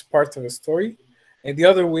it's part of a story. And the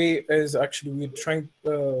other way is actually we're trying.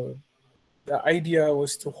 The idea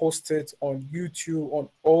was to host it on YouTube, on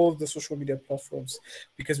all the social media platforms,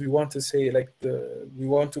 because we want to say like we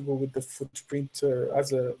want to go with the footprint as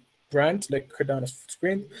a brand, like Cardano's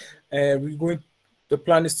footprint, and the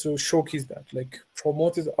plan is to showcase that, like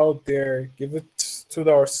promote it out there, give it to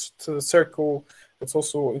the circle. It's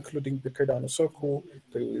also including the Cardano circle,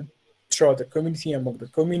 throughout the community, among the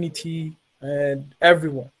community, and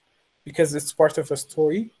everyone, because it's part of a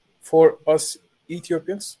story for us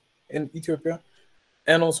Ethiopians in Ethiopia,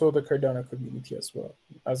 and also the Cardano community as well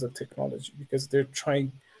as a technology, because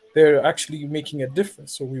they're actually making a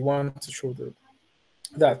difference. So we want to show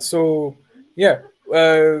that. So yeah,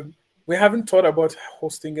 we haven't thought about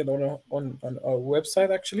hosting it on our website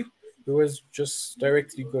actually. We was just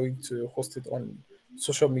directly going to host it on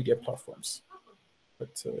social media platforms.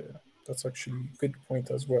 But that's actually a good point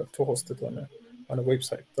as well, to host it on a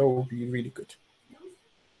website. That would be really good.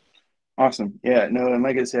 Awesome. Yeah, no, and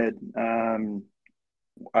like I said,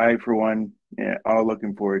 I, for one, all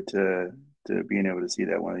looking forward to being able to see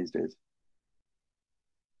that one of these days.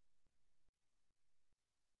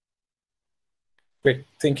 Great.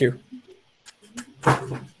 Thank you.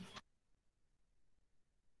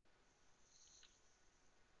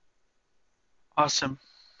 Awesome.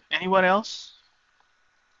 Anyone else?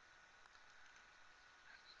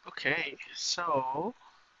 Okay, so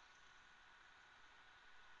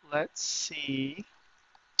let's see.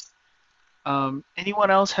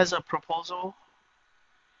 Anyone else has a proposal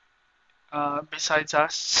besides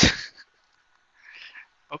us?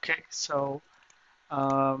 Okay, so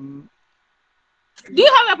Do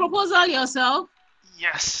you have a proposal yourself?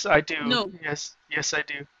 yes, I do. No. Yes, I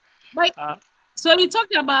do. But so we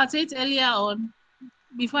talked about it earlier on,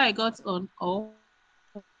 before I got on. Oh,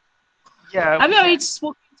 yeah. Have you already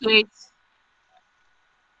spoken to it?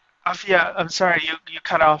 Afia, I'm sorry, you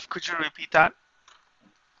cut off. Could you repeat that?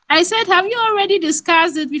 I said, have you already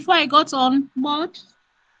discussed it before I got on board?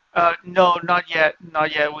 No, not yet.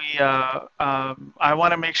 Not yet. I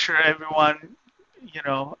want to make sure everyone,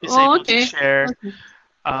 is able to share. Okay.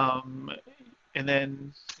 And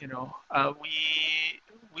then,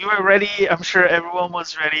 we were ready. I'm sure everyone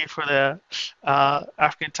was ready for the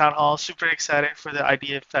African Town Hall. Super excited for the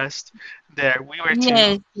Idea Fest there. We were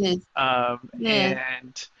too. Yes.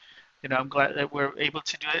 And, I'm glad that we're able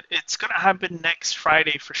to do it. It's going to happen next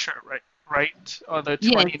Friday for sure, right? Right? On the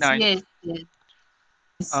 29th. Yes.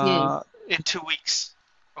 In 2 weeks.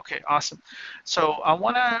 Okay, awesome. So I'm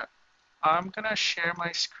gonna share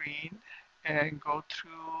my screen and go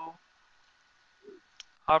through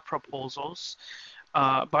our proposals.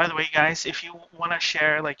 By the way, guys, if you want to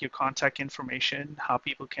share like your contact information, how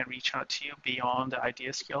people can reach out to you beyond the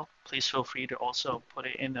idea skill, please feel free to also put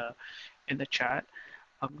it in the chat.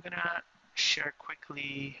 I'm gonna share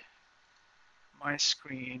quickly my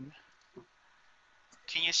screen.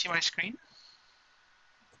 Can you see my screen?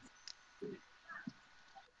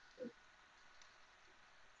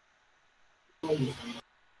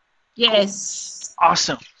 Yes.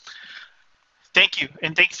 Awesome. Thank you,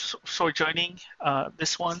 and thanks for joining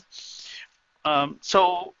this one.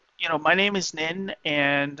 So, my name is Ninh,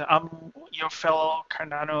 and I'm your fellow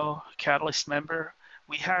Cardano Catalyst member.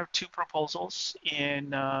 We have two proposals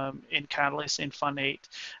in Catalyst in Fund 8.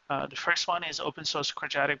 The first one is open source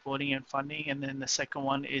quadratic voting and funding, and then the second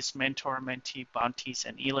one is mentor-mentee bounties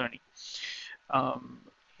and e-learning.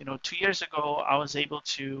 2 years ago, I was able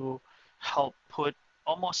to help put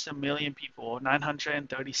almost 1 million people,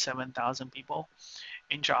 937,000 people,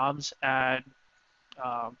 in jobs at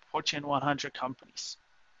Fortune 100 companies,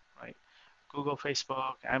 right? Google,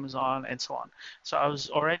 Facebook, Amazon, and so on. So I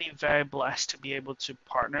was already very blessed to be able to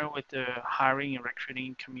partner with the hiring and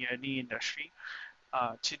recruiting community industry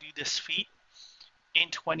to do this feat in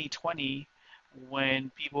 2020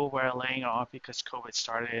 when people were laying off because COVID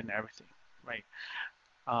started and everything, right?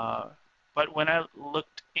 But when I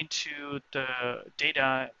looked into the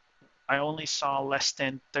data, I only saw less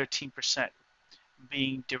than 13%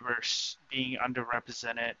 being diverse, being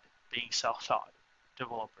underrepresented, being self-taught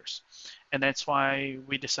developers. And that's why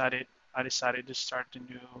I decided to start a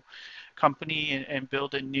new company and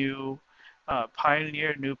build a new,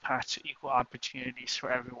 pioneer new path to equal opportunities for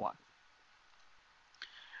everyone.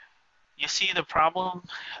 You see the problem,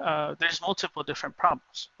 there's multiple different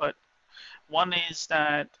problems, but one is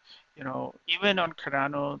that, even on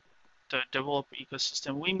Cardano, the developer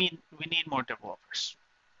ecosystem, we need more developers,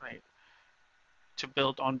 right, to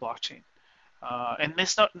build on blockchain. And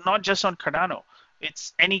it's not just on Cardano.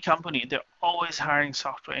 It's any company. They're always hiring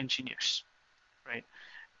software engineers, right?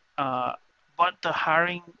 But the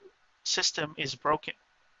hiring system is broken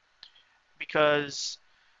because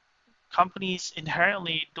companies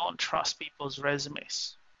inherently don't trust people's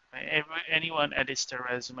resumes. Right? Anyone edits their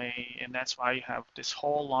resume, and that's why you have this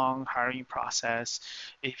whole long hiring process.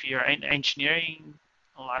 If you're in engineering,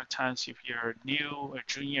 a lot of times if you're new or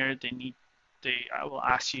junior, I will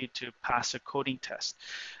ask you to pass a coding test.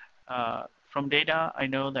 From data, I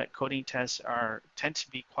know that coding tests tend to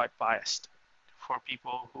be quite biased for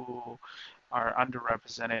people who are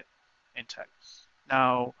underrepresented in tech.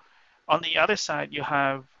 Now, on the other side, you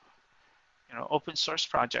have open source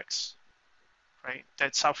projects, right,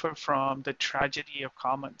 that suffer from the tragedy of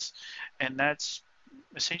commons, and that's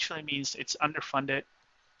essentially means it's underfunded,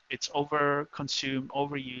 it's overconsumed,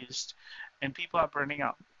 overused, and people are burning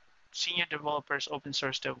out. Senior developers, open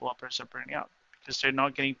source developers are burning out because they're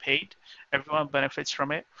not getting paid. Everyone benefits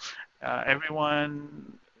from it.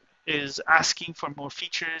 Everyone is asking for more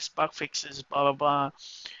features, bug fixes, blah, blah,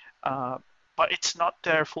 blah. But it's not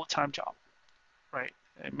their full-time job, right?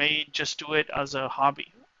 They may just do it as a hobby,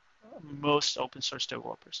 most open source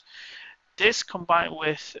developers. This combined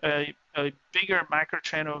with a bigger macro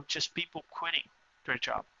trend of just people quitting their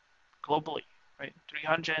job globally, right?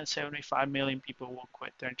 375 million people will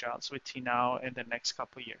quit their jobs with T-Now in the next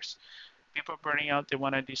couple of years. People are burning out, they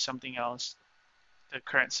want to do something else. The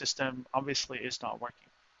current system obviously is not working.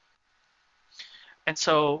 And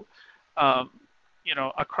so,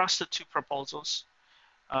 across the two proposals,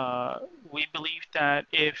 we believe that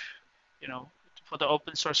if, for the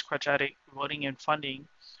open source quadratic voting and funding,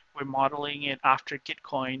 we're modeling it after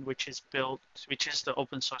Gitcoin, which is the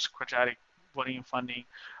open source quadratic voting and funding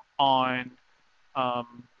on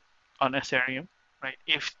Ethereum, right?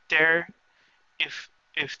 If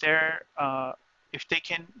they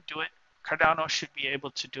can do it, Cardano should be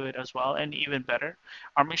able to do it as well, and even better.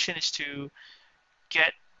 Our mission is to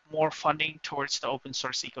get more funding towards the open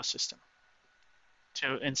source ecosystem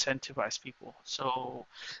to incentivize people. So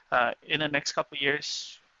in the next couple of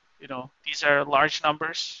years, these are large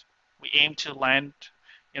numbers. We aim to land,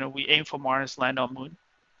 we aim for Mars, land on Moon,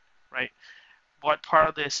 right? What part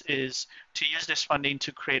of this is to use this funding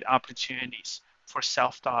to create opportunities for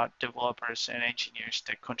self-taught developers and engineers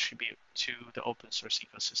that contribute to the open source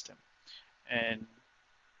ecosystem. And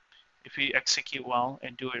if we execute well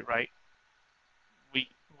and do it right,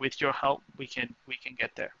 with your help, we can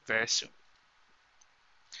get there very soon.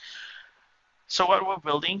 So what we're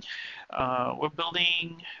building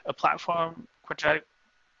a platform, quadratic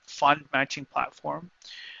fund matching platform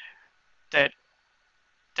that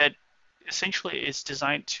essentially is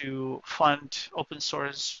designed to fund open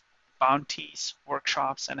source bounties,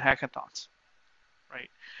 workshops, and hackathons, right?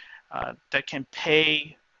 That can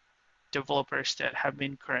pay developers that have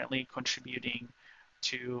been currently contributing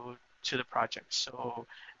to the project. So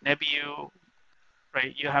Nebiyu,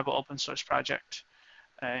 right? You have an open source project,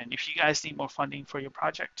 and if you guys need more funding for your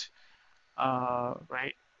project,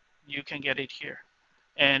 right, you can get it here.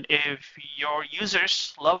 And if your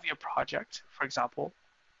users love your project, for example,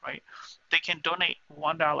 right, they can donate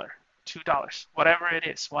 $1, $2, whatever it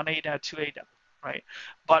is, 1 ADA, 2 ADA, right?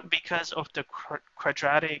 But because of the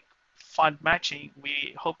quadratic fund matching,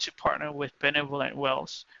 we hope to partner with benevolent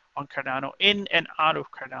whales on Cardano, in and out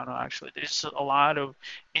of Cardano, actually. There's a lot of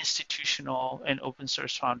institutional and open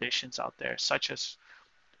source foundations out there, such as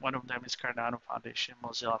one of them is Cardano Foundation,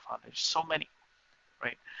 Mozilla Foundation, so many,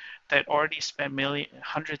 right, that already spend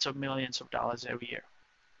hundreds of millions of dollars every year,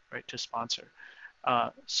 right, to sponsor.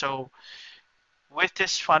 So with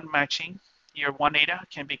this fund matching, your 1 ADA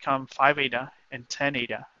can become 5 ADA and 10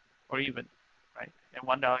 ADA, or even, right, and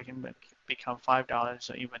 $1 can become $5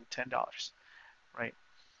 or even $10, right,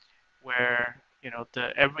 where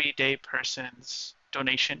the everyday person's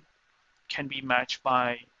donation can be matched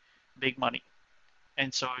by big money.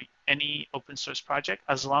 And so any open source project,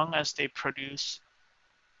 as long as they produce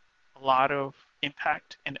a lot of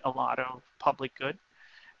impact and a lot of public good,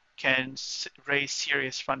 can raise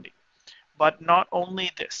serious funding. But not only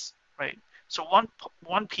this, right? So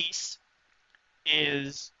one piece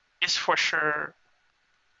is for sure,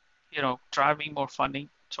 driving more funding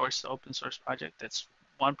towards the open source project. That's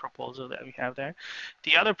one proposal that we have there.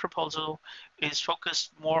 The other proposal is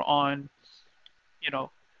focused more on,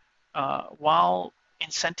 while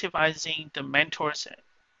incentivizing the mentors,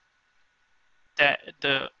 that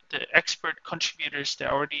the expert contributors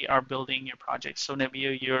that already are building your project. So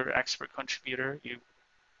Nebiyu, you're an expert contributor, you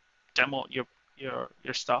demo your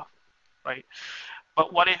stuff, right?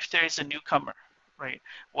 But what if there's a newcomer, right?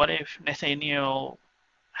 What if Nathanael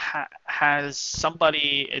has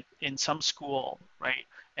somebody in some school, right,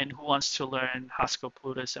 and who wants to learn Haskell,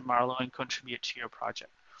 Plutus, and Marlowe and contribute to your project.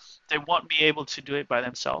 They won't be able to do it by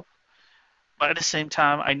themselves. But at the same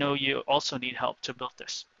time, I know you also need help to build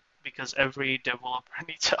this, because every developer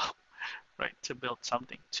needs help, right, to build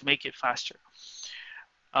something, to make it faster.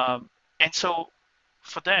 And so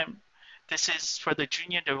for them, this is for the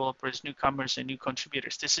junior developers, newcomers, and new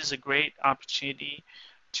contributors. This is a great opportunity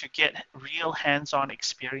to get real hands-on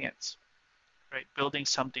experience, right? Building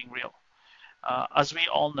something real. As we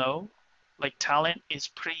all know, like talent is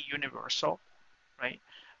pretty universal, right?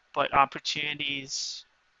 But opportunities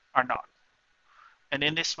are not. And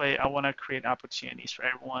in this way, I want to create opportunities for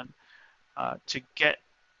everyone to get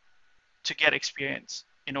experience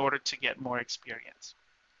in order to get more experience,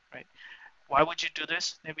 right? Why would you do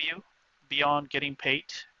this, Nebiyu? Beyond getting paid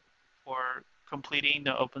for completing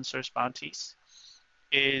the open source bounties,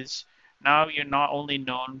 is now you're not only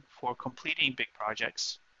known for completing big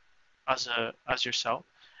projects as yourself,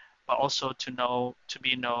 but also to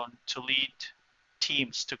be known to lead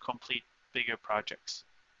teams to complete bigger projects,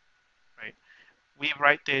 right? We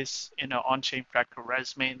write this in an on-chain practical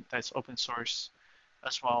resume that's open source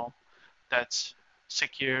as well, that's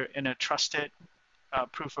secure and a trusted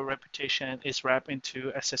proof of reputation, is wrapped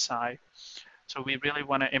into SSI. So we really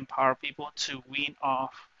want to empower people to wean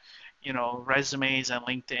off, resumes and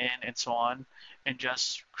LinkedIn and so on, and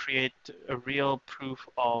just create a real proof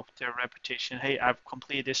of their reputation. Hey, I've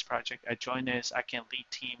completed this project. I joined this. I can lead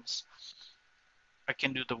teams. I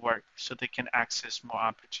can do the work, so they can access more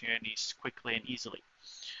opportunities quickly and easily.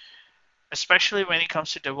 Especially when it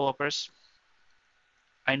comes to developers,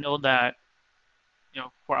 I know that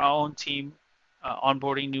for our own team,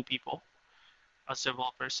 onboarding new people as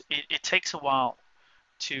developers, it takes a while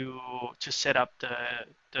to set up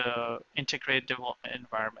the integrated development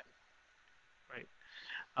environment, right?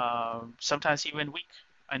 Sometimes even week.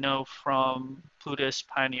 I know from Plutus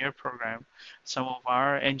Pioneer program, some of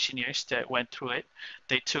our engineers that went through it,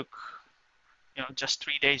 they took just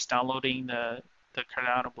 3 days downloading the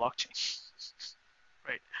Cardano blockchain,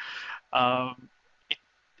 right?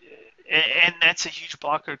 And that's a huge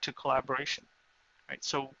blocker to collaboration, right?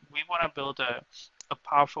 So we want to build a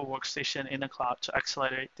powerful workstation in the cloud to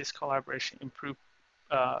accelerate this collaboration, improve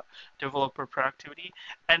developer productivity,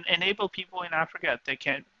 and enable people in Africa they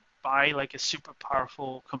can buy like a super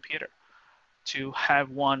powerful computer to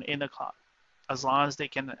have one in the cloud. As long as they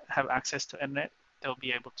can have access to internet, they'll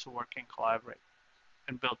be able to work and collaborate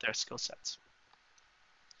and build their skill sets.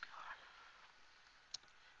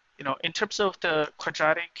 In terms of the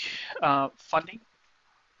quadratic funding,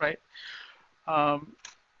 right?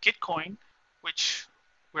 Gitcoin, which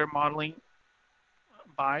we're modeling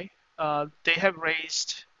by, they have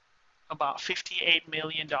raised about $58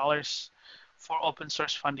 million for open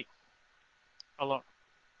source funding alone,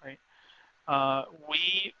 right?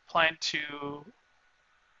 We plan to,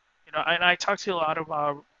 and I talked to a lot of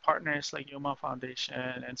our partners like Yuma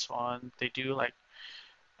Foundation and so on. They do like,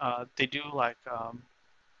 I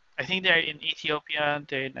think they're in Ethiopia,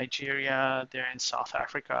 they're in Nigeria, they're in South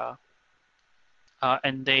Africa,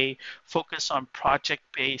 and they focus on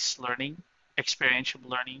project-based learning, experiential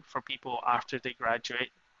learning for people after they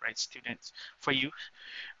graduate, right? Students, for youth,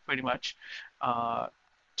 pretty much,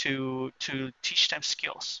 to teach them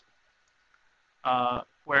skills,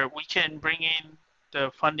 where we can bring in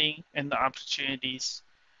the funding and the opportunities,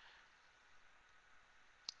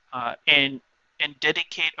 and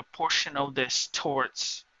dedicate a portion of this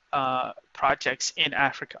towards projects in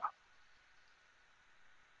Africa,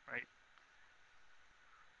 right?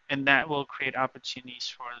 And that will create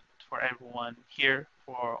opportunities for everyone here,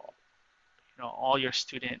 for all your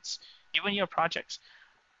students, even your projects.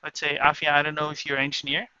 Let's say, Afia, I don't know if you're an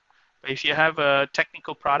engineer, but if you have a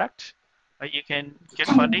technical product, right, you can get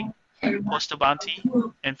funding, post a bounty,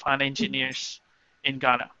 and find engineers in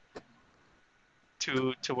Ghana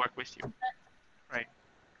to work with you, right?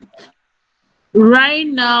 Right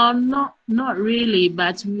now, not really,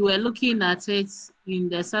 but we were looking at it in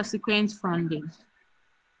the subsequent funding.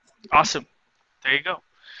 Awesome. There you go.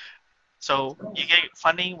 So you get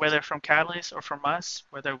funding, whether from Catalyst or from us,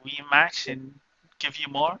 whether we match and give you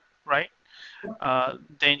more, right?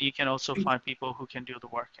 Then you can also find people who can do the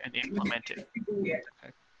work and implement it. Okay.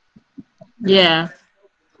 Yeah,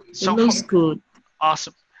 so it looks good.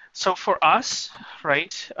 Awesome. So for us,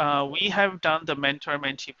 right, we have done the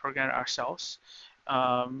mentor-mentee program ourselves.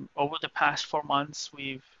 Over the past 4 months,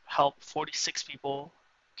 we've helped 46 people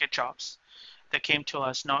get jobs that came to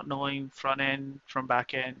us not knowing front end from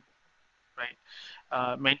back end, right?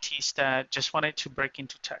 Mentees that just wanted to break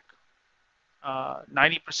into tech.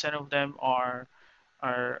 90% of them are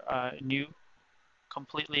are new,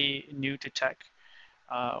 completely new to tech.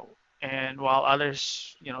 And while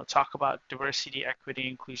others, talk about diversity, equity,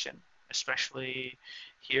 inclusion, especially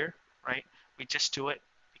here, right? We just do it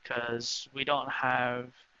because we don't have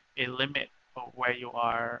a limit of where you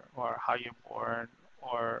are or how you're born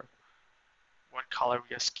or what color of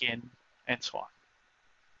your skin and so on,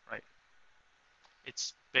 right?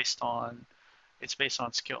 It's based on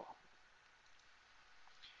skill.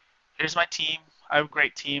 Here's my team. I have a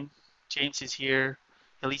great team. James is here.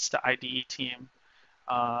 He leads the IDE team.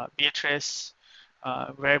 Beatrice,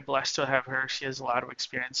 very blessed to have her. She has a lot of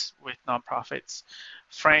experience with nonprofits.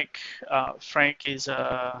 Frank is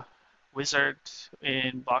a wizard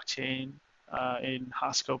in blockchain, in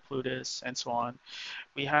Haskell, Plutus, and so on.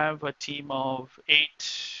 We have a team of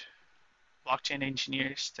 8 blockchain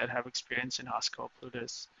engineers that have experience in Haskell,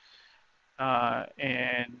 Plutus,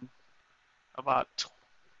 and about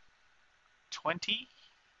 20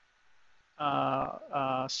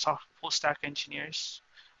 full stack engineers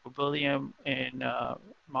with Willingham in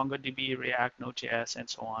MongoDB, React, Node.js, and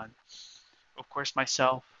so on. Of course,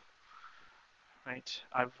 myself, right?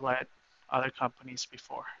 I've led other companies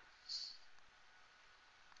before.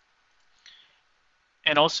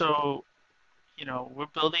 And also, we're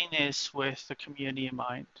building this with the community in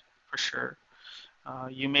mind, for sure.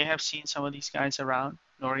 You may have seen some of these guys around,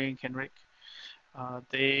 Nori and Kenrick.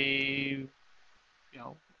 They,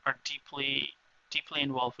 are deeply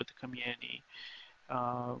involved with the community.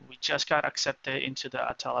 We just got accepted into the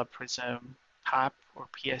Atala Prism PAP or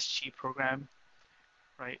PSG program,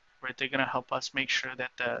 right? Where they're gonna help us make sure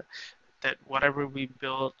that that whatever we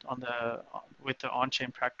build with the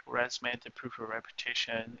on-chain practical resume, the proof of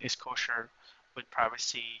reputation is kosher with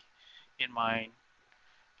privacy in mind.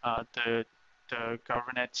 The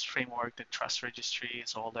governance framework, the trust registry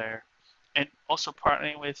is all there, and also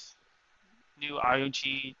partnering with new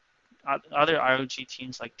other IOG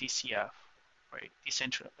teams like DCF, right?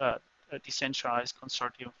 Decentralized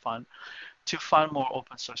Consortium Fund, to fund more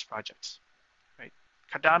open source projects, right?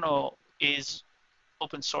 Cardano is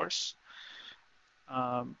open source,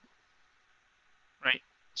 right?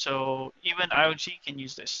 So even IOG can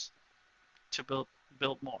use this to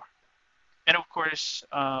build more. And of course,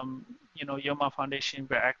 Yoma Foundation,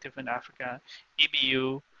 we're active in Africa.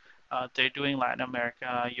 EBU, they're doing Latin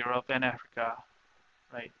America, Europe, and Africa,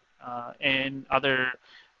 right? And other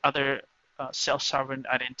self-sovereign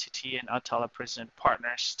identity and Atala Prison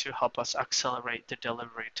partners to help us accelerate the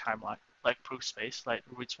delivery timeline, like Proofspace, like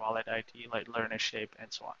Roots Wallet ID, like Learnershape,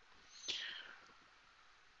 and so on.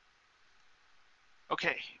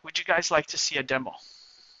 Okay, would you guys like to see a demo?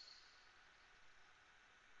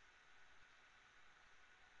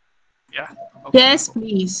 Yeah? Okay. Yes,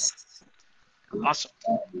 please. Awesome.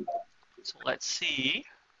 So let's see.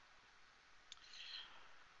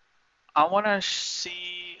 I want to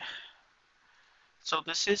see. So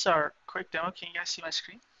this is our quick demo. Can you guys see my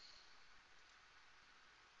screen?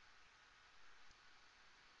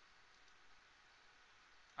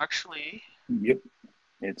 Actually, Yep,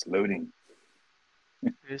 it's loading.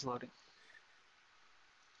 it is loading.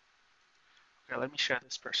 Okay, let me share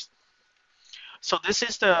this first. So this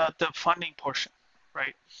is the funding portion,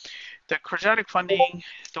 right? The quadratic funding,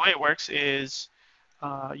 the way it works is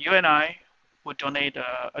you and I would donate $1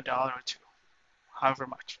 or $2, however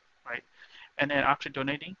much, right? And then after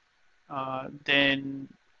donating, then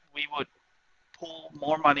we would pull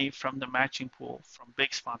more money from the matching pool from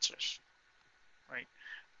big sponsors, right,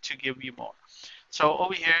 to give you more. So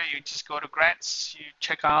over here, you just go to grants, you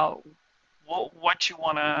check out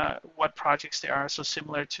what projects there are. So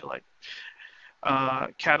similar to like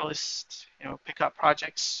Catalyst, pick up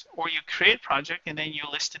projects, or you create project and then you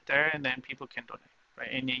list it there, and then people can donate, right?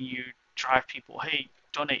 And then you drive people, hey,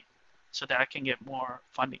 donate, so that I can get more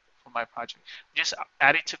funding for my project. Just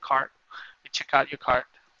add it to cart. You check out your cart.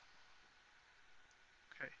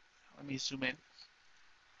 Okay, let me zoom in.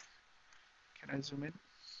 Can I zoom in?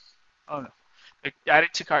 Oh no. Add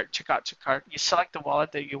it to cart, check out to cart. You select the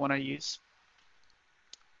wallet that you want to use,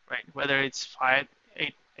 right? Whether it's 5,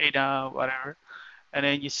 8, ADA, whatever. And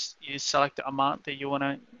then you select the amount that you want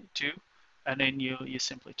to do, and then you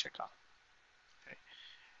simply check out. Okay.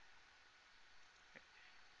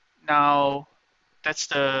 Now, that's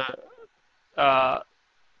the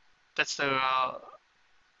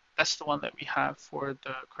one that we have for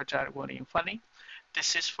the quadratic voting funding.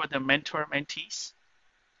 This is for the mentor-mentees,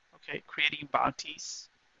 okay, creating bounties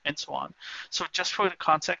and so on. So just for the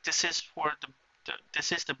context, this is for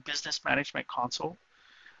this is the business management console.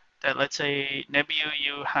 That, let's say, Nebiyu,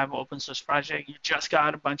 you have an open source project, you just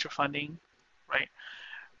got a bunch of funding, right?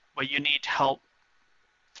 But you need help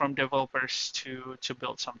from developers to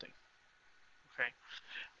build something. Okay.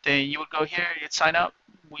 Then you would go here, you'd sign up.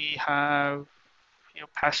 We have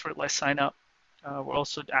passwordless sign up. We're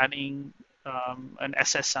also adding an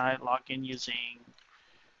SSI login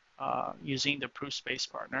using the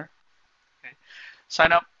Proof-based partner. Okay.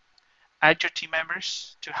 Sign up, add your team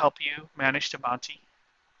members to help you manage the bounty,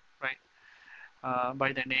 right?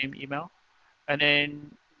 By their name, email, and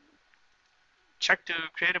then check to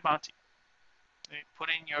create a bounty. Okay. Put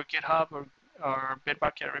in your GitHub or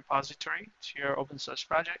Bitbucket repository to your open source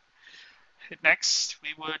project. Next, we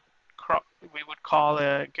would call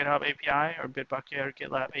a GitHub API or Bitbucket or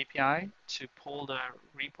GitLab API to pull the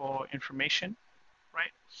repo information,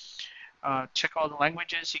 right? Check all the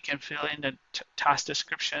languages. You can fill in the task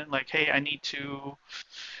description, like, hey, I need to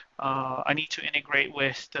integrate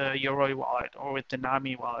with the Yoroi wallet or with the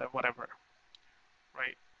Nami wallet, whatever,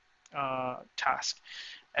 right? Task,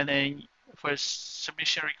 and then for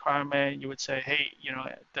submission requirement, you would say, hey,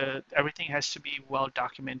 everything has to be well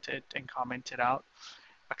documented and commented out.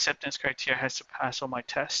 Acceptance criteria has to pass all my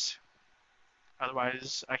tests.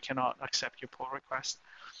 Otherwise, I cannot accept your pull request.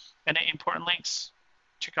 And then important links.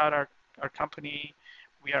 Check out our company.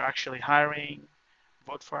 We are actually hiring.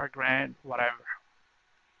 Vote for our grant, whatever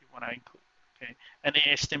you want to include. Okay. And they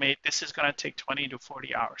estimate this is going to take 20 to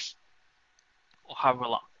 40 hours or however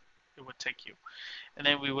long it would take you. And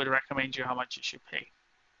then we would recommend you how much you should pay.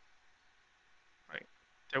 Right.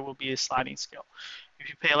 There will be a sliding scale. If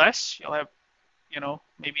you pay less, you'll have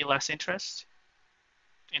maybe less interest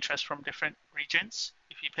from different regions.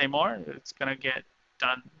 If you pay more, it's gonna get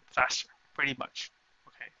done faster, pretty much.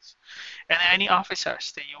 Okay. And any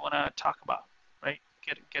officers that you wanna talk about, right?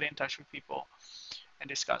 Get in touch with people and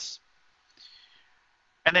discuss.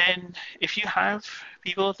 And then if you have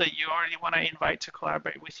people that you already wanna invite to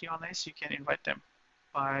collaborate with you on this, you can invite them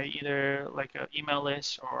by either like an email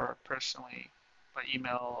list or personally by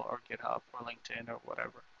email or GitHub or LinkedIn or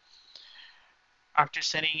whatever. After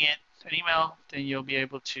sending it an email, then you'll be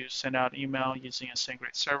able to send out email using a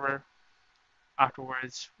SendGrid server.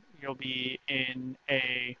 Afterwards, you'll be in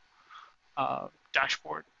a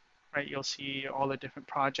dashboard, right? You'll see all the different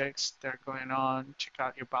projects that are going on. Check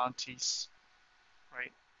out your bounties,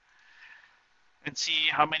 right? And see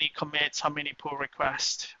how many commits, how many pull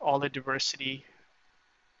requests, all the diversity,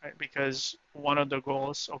 right? Because one of the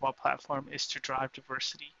goals of our platform is to drive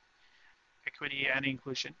diversity, equity, and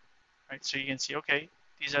inclusion. Right, so you can see, okay,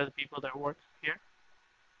 these are the people that work here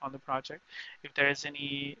on the project. If there is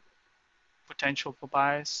any potential for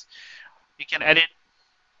bias, you can edit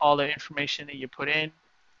all the information that you put in.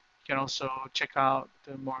 You can also check out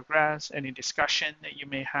the more graphs, any discussion that you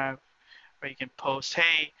may have, where you can post,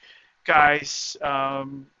 hey, guys, I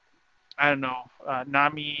don't know,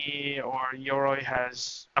 Nami or Yoroi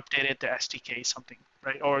has updated the SDK something,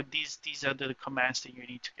 right? Or these are the commands that you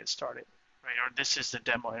need to get started. Right, or this is the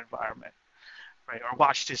demo environment, right? Or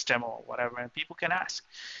watch this demo, or whatever. And people can ask.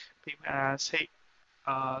 People can ask, hey,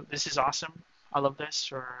 this is awesome. I love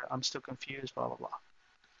this, or I'm still confused, blah, blah, blah.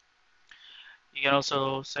 You can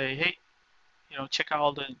also say, hey, check out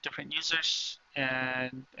all the different users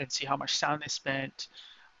and see how much time they spent,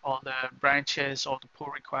 all the branches, all the pull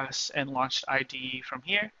requests, and launched ID from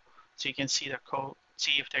here. So you can see their code,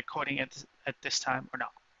 see if they're coding at this time or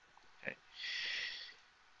not.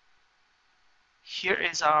 Here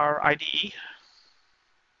is our IDE,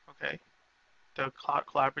 okay, the Cloud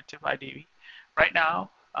Collaborative IDE. Right now,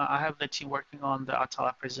 I have the team working on the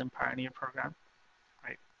Atala Prison Pioneer program,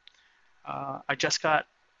 right? I just got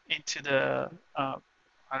into the, I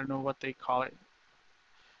don't know what they call it,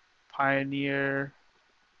 Pioneer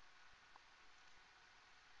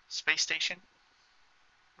Space Station,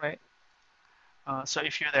 right? So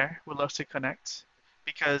if you're there, we'd love to connect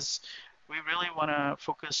because we really want to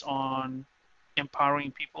focus on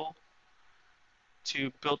empowering people to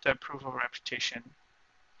build their proof of reputation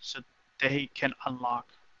so they can unlock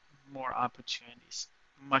more opportunities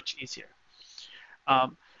much easier.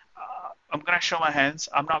 I'm going to show my hands.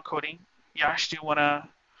 I'm not coding. Yash, do you want to,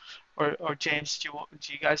 or James, do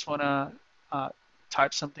you guys want to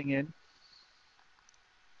type something in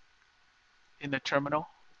the terminal?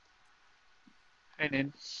 And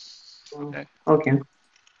in. Okay. Okay.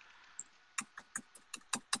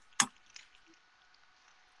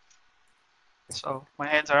 So my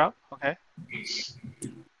hands are up, okay?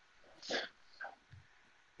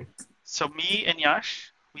 So me and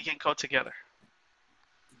Yash, we can code together.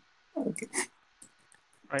 Okay.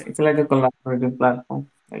 Right? It's like a collaborative platform,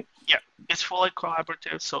 right? Yeah, it's fully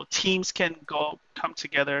collaborative, so teams can come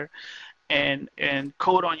together and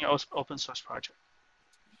code on your open source project,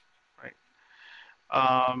 right?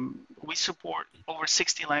 We support over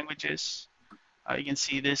 60 languages. You can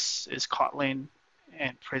see this is Kotlin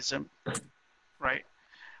and Prism, right?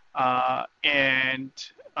 And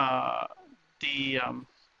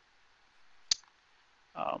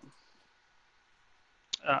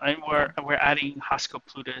we're adding Haskell,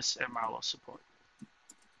 Plutus, and Marlowe support,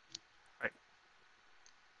 right?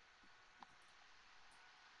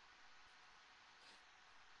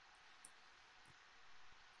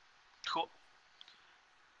 Cool.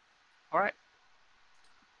 All right.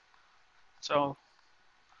 So,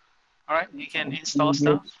 all right, you can install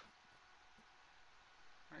stuff.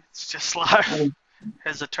 It's just live.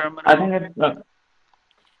 Has a terminal. I think it's. Go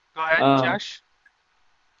ahead, Josh.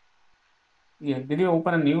 Yeah. Did you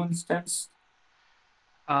open a new instance?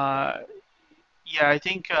 Yeah, I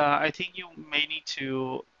think you may need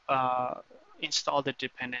to install the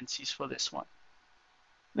dependencies for this one.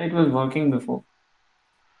 It was working before.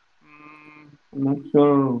 I'm not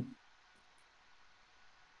sure.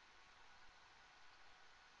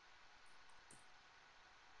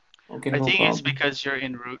 Okay, I no think problem. it's because you're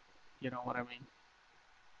in root. You know what I mean?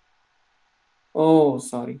 Oh,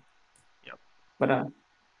 sorry. Yep. But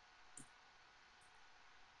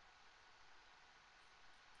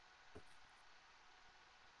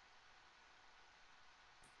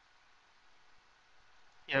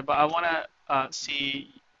yeah, but I want to see,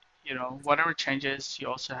 you know, whatever changes. You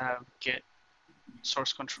also have Git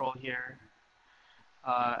source control here.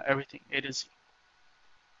 Everything A to Z.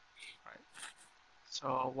 Right.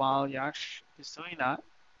 So while Yash is doing that,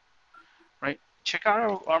 right, check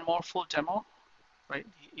out our more full demo. Right,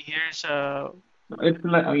 here's it's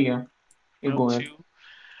like, oh yeah, you go ahead. 2.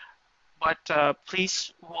 But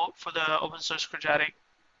please vote for the open source quadratic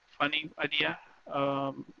funding idea.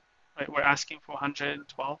 Right, we're asking for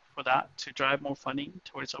 112 for that to drive more funding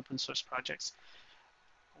towards open source projects.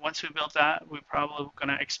 Once we build that, we're probably going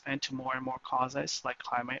to expand to more and more causes like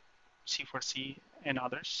climate, C4C, and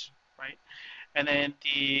others, right? And then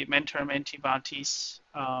the mentor mentee bounties,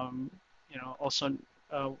 you know, also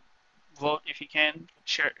vote if you can,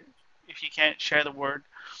 share. If you can't, share the word.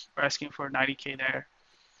 We're asking for 90K there.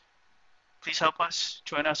 Please help us,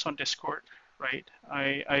 join us on Discord, right?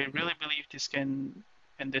 I really believe this can,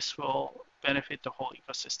 and this will benefit the whole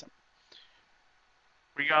ecosystem,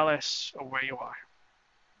 regardless of where you are.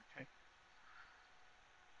 Okay.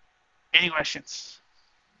 Any questions?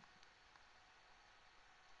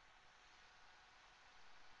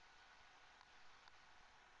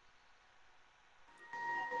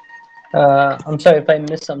 I'm sorry if I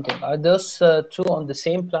missed something. Are those two on the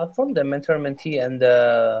same platform, the mentor mentee and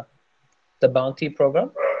the bounty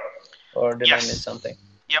program, or did I miss something?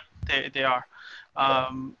 Yep, they are.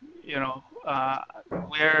 You know,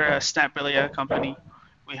 we're a Snapbrillia company.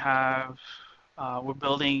 We have we're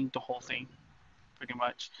building the whole thing, pretty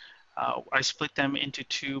much. I split them into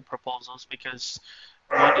 2 proposals because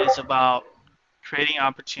one is about creating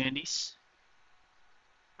opportunities,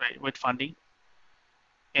 right, with funding,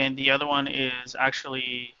 and the other one is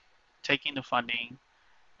actually taking the funding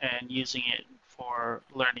and using it for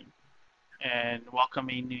learning and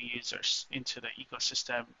welcoming new users into the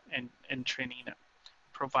ecosystem and training them,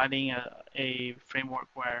 providing a framework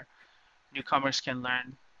where newcomers can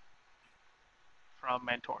learn from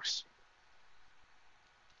mentors.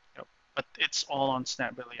 Yep. But it's all on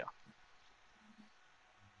Snapbrillia.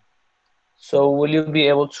 So will you be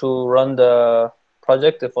able to run the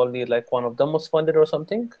project if only like one of them was funded or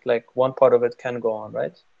something? Like one part of it can go on,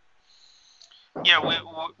 right? Yeah, we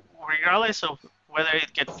regardless of whether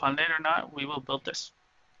it gets funded or not, we will build this.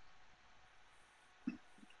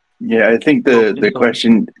 Yeah, I think the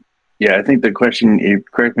question. Yeah, I think the question.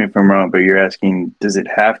 Correct me if I'm wrong, but you're asking: does it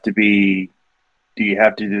have to be? Do you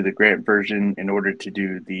have to do the grant version in order to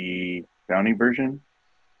do the bounty version?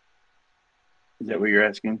 Is that what you're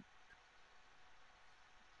asking?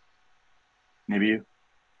 Nebiyu?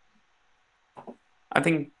 I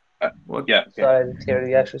think. Yeah. Okay. Sorry, I didn't hear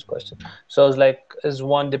Yash's question. So it's like, is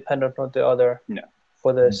one dependent on the other? No.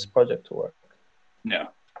 For this project to work? No.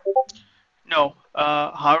 No.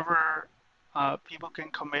 However, people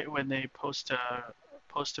can commit when they post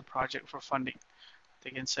a project for funding.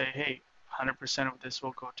 They can say, hey, 100% of this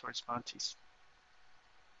will go towards bounties.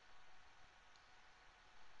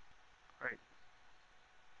 Right.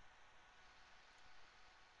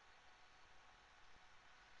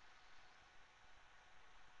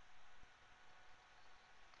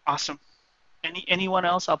 Awesome. Anyone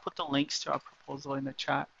else? I'll put the links to our proposal in the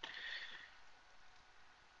chat.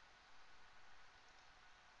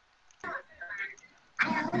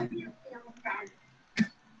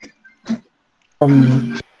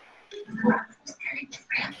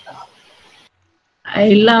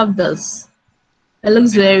 I love this. It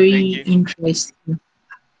looks very interesting.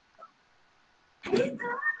 Thank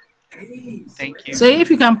you. So if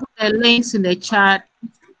you can put the links in the chat,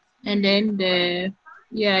 and then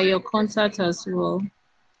your contact as well.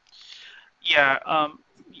 Yeah,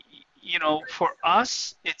 you know, for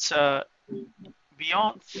us, it's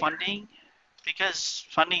beyond funding, because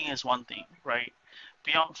funding is one thing, right?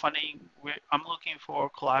 Beyond funding, I'm looking for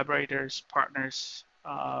collaborators, partners,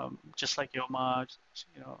 just like Yoma,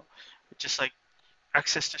 you know, just like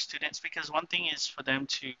access to students, because one thing is for them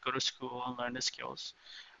to go to school and learn the skills,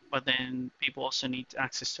 but then people also need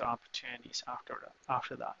access to opportunities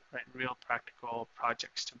after that, right? Real practical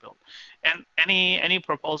projects to build, and any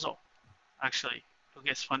proposal actually who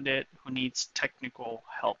gets funded, who needs technical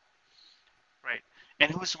help, right? And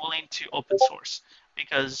who's willing to open source,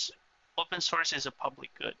 because open source is a public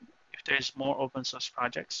good. If there's more open source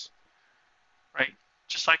projects, right?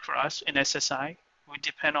 Just like for us in SSI, we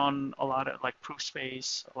depend on a lot of like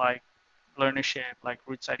Proofspace, like Learnership, like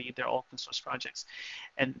Roots ID, they're open source projects.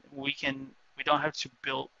 And we don't have to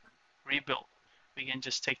rebuild. We can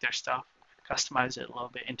just take their stuff, customize it a little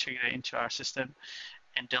bit, integrate it into our system,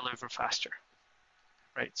 and deliver faster,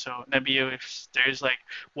 right? So Nebiyu, if there's like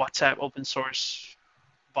WhatsApp open source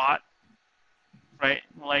bot, right?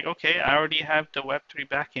 Like, okay, I already have the Web3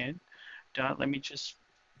 backend done. Let me just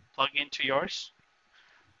plug into yours.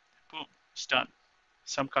 Boom, it's done.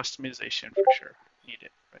 Some customization for sure needed,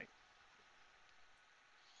 right?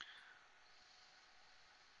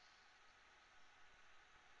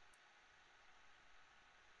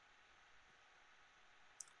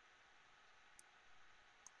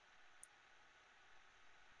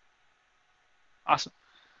 Awesome.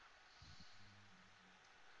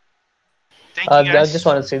 Thank you, guys. I just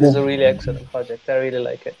want to say this is a really excellent project. I really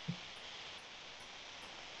like it.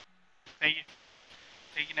 Thank you.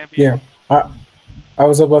 Thank you, Nebiyu. Yeah, I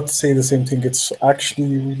was about to say the same thing. It's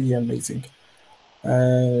actually really amazing.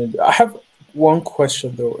 And I have one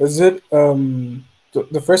question though. Is it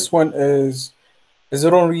the first one is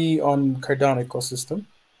it only on Cardano ecosystem?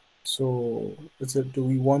 So do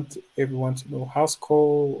we want everyone to know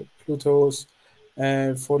Haskell, Plutos,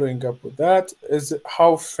 and following up with that, is it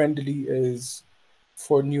how friendly is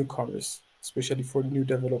for newcomers, especially for new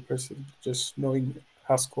developers, just knowing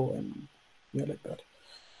Haskell and like that?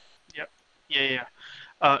 Yep. Yeah.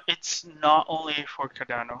 It's not only for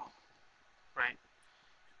Cardano, right?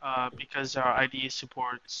 Because our IDE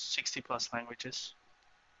supports 60 plus languages,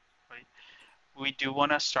 right? We do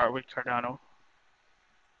want to start with Cardano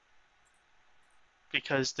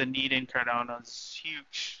because the need in Cardano is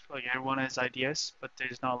huge. Like everyone has ideas, but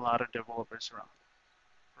there's not a lot of developers around,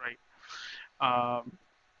 right?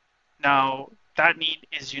 Now that need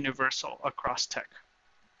is universal across tech,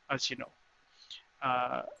 as you know,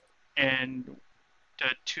 and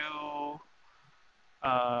the two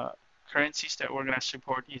currencies that we're going to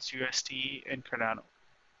support is USD and Cardano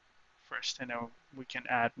first, and then we can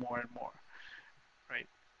add more and more, right?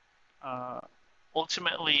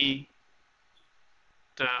 Ultimately,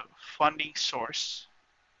 the funding source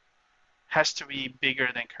has to be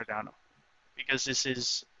bigger than Cardano, because this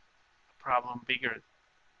is a problem bigger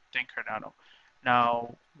than Cardano.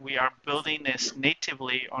 Now, we are building this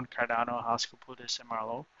natively on Cardano, Haskell, Plutus, and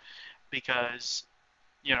Marlowe, because,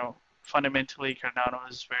 you know, fundamentally Cardano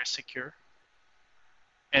is very secure.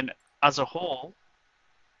 And as a whole,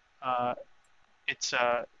 it's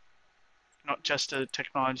not just the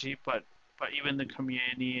technology, but even the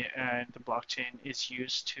community and the blockchain is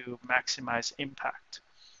used to maximize impact.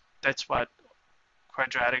 That's what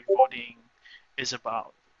quadratic voting is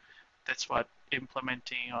about. That's what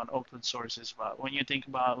implementing on open source is about. When you think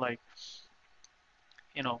about, like,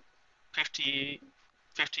 you know, 50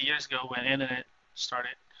 years ago when internet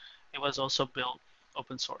started, it was also built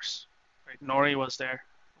open source, right? Nori was there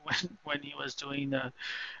when he was doing the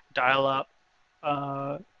dial-up.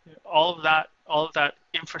 All of that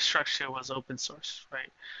infrastructure was open source, right?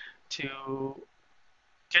 To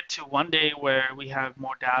get to one day where we have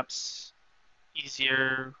more dApps,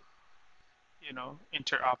 easier, you know,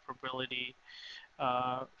 interoperability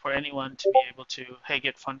for anyone to be able to, hey,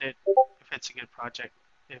 get funded if it's a good project,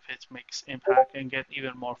 if it makes impact, and get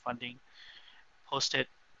even more funding, host it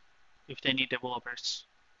if they need developers,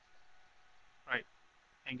 right,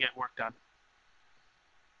 and get work done.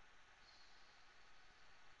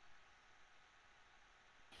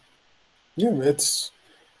 Yeah, it's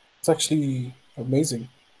actually amazing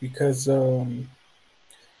because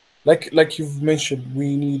like you've mentioned,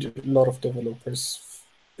 we need a lot of developers,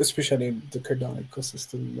 especially in the Cardano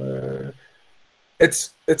ecosystem.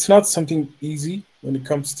 it's not something easy when it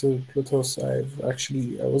comes to Plutus. I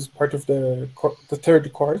was part of the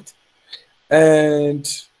third cohort, and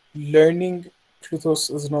learning Plutus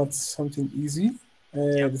is not something easy,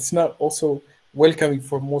 and it's not also welcoming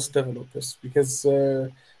for most developers because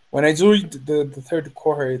when I joined the third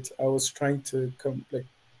cohort, I was trying to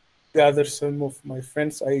gather some of my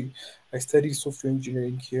friends. I study software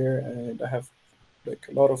engineering here, and I have like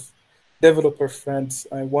a lot of developer friends.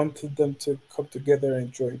 I wanted them to come together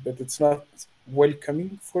and join, but it's not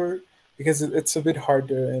welcoming for because it's a bit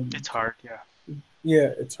harder and It's hard, yeah.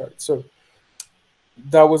 yeah, it's hard. So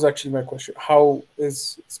that was actually my question. How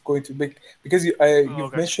is it's going to be? Because you've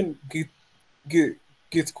gotcha. mentioned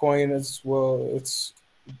Gitcoin as well. It's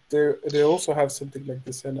they also have something like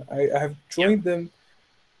this, and I have joined them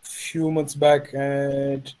a few months back,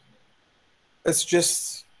 and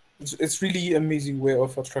it's really amazing way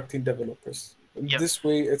of attracting developers. And this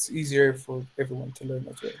way, it's easier for everyone to learn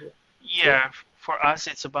as well. Yeah, for us,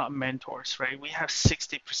 it's about mentors, right? We have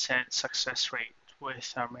 60% success rate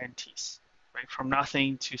with our mentees, right? From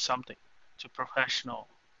nothing to something, to professional,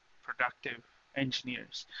 productive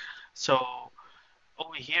engineers. So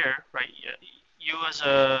over here, right, you as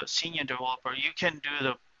a senior developer, you can do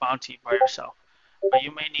the bounty by yourself, but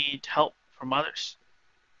you may need help from others.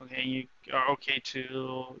 Okay, you are okay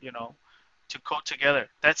to, to code together.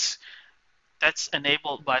 That's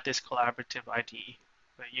enabled by this collaborative IDE.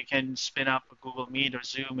 Right? You can spin up a Google Meet or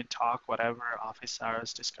Zoom and talk, whatever, office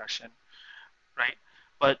hours discussion, right?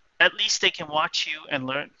 But at least they can watch you and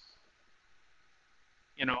learn,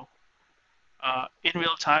 in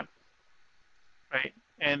real time, right?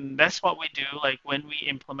 And that's what we do. Like when we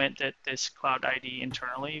implemented this Cloud ID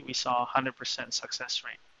internally, we saw 100% success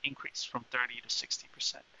rate increase from 30 to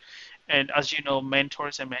 60%. And as you know,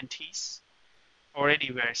 mentors and mentees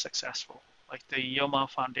already very successful. Like the Yoma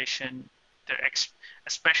Foundation,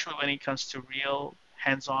 especially when it comes to real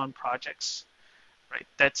hands-on projects, right?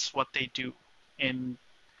 That's what they do, and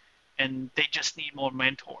they just need more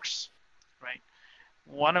mentors, right?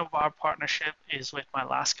 One of our partnership is with my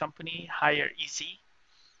last company, Hire Easy,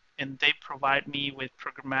 and they provide me with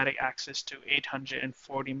programmatic access to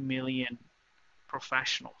 840 million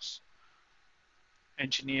professionals,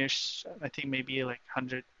 engineers. I think maybe like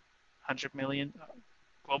 100 million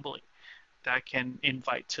globally that I can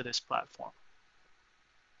invite to this platform.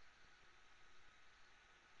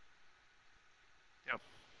 Yep.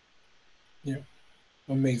 Yeah,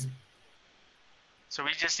 amazing. So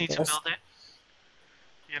we just need to build it.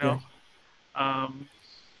 Yeah. I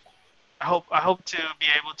hope to be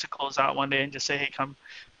able to close out one day and just say, hey, come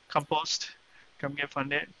post, come get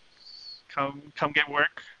funded, come get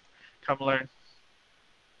work, come learn.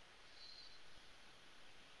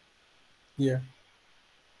 Yeah.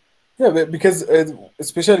 Yeah, because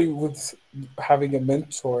especially with having a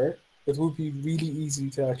mentor, it would be really easy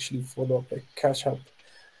to actually follow up, like catch up.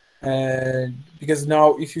 And because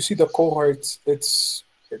now, if you see the cohorts, it's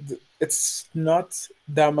not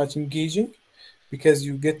that much engaging because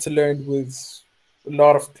you get to learn with a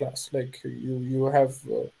lot of class. Like you have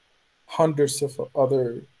hundreds of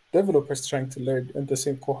other developers trying to learn in the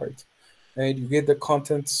same cohort, and you get the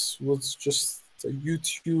contents with just a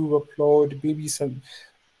YouTube upload, maybe some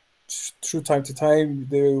through time to time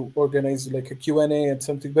they organize like a Q&A and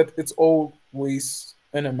something, but it's always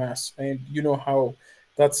in a mass, and you know how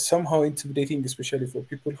that's somehow intimidating, especially for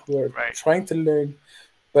people who are trying to learn,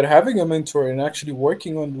 but having a mentor and actually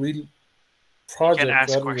working on real project you can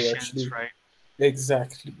ask that questions, actually right?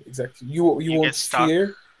 Exactly you won't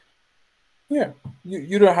fear. Yeah,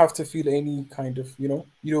 you don't have to feel any kind of, you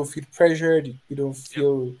don't feel pressured, you don't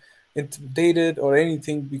feel intimidated or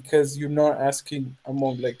anything because you're not asking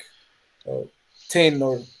among like 10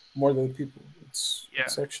 or more than people. It's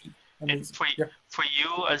actually amazing. And for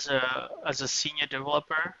you as a senior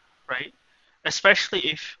developer, right? Especially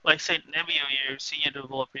if, like, say, Nebiyu, you're a senior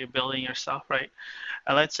developer, you're building your stuff, right?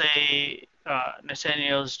 And let's say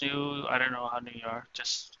Nathanael's new, I don't know how new you are,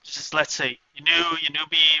 just let's say you're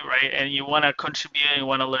newbie, right? And you want to contribute and you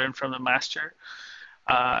want to learn from the master,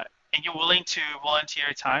 and you're willing to volunteer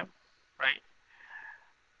your time, right?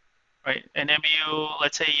 Right, and Nebiyu,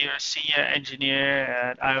 let's say you're a senior engineer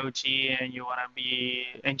at IoT and you want to be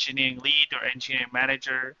engineering lead or engineering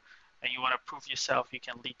manager, and you want to prove yourself you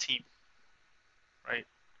can lead team, right?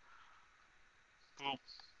 Boom.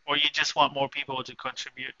 Or you just want more people to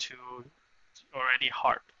contribute to already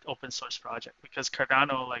hard open source project, because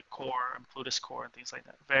Cardano, like Core and Plutus Core and things like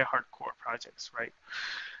that, very hardcore projects, right?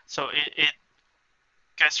 So it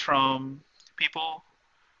gets from people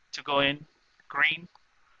to go in green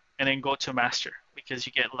and then go to master, because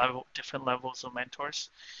you get different levels of mentors.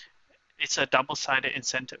 it's a double-sided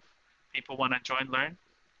incentive. People want to join, learn,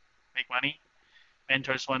 make money.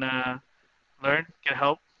 Mentors want to learn, get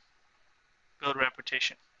help, build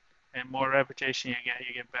reputation. And more reputation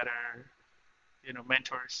you get better,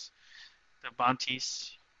 mentors, the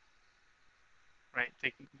bounties, right?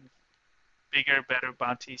 Bigger, better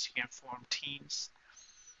bounties. You can form teams,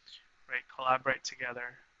 right? Collaborate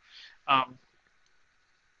together.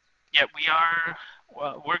 Yeah,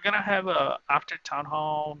 we're gonna have a after town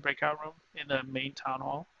hall breakout room in the main town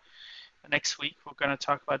hall. Next week, we're gonna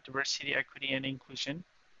talk about diversity, equity, and inclusion,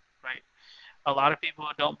 right? A lot of people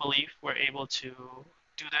don't believe we're able to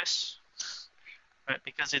do this, right?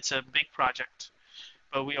 Because it's a big project,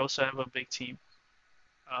 but we also have a big team.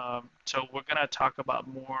 So we're gonna talk about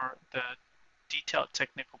more the detailed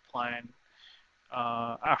technical plan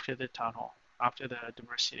after the town hall, after the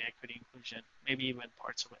diversity, equity, inclusion, maybe even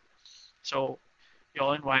parts of it. So you're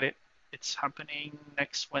all invited. It's happening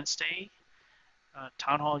next Wednesday.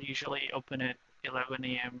 Town hall usually open at 11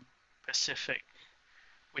 a.m. Pacific,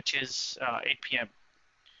 which is 8 p.m.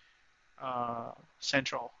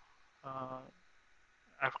 Central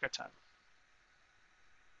Africa time.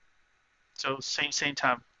 So same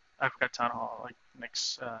time, Africa Town Hall, like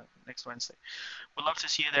next Wednesday. We'd love to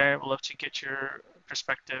see you there. We'd love to get your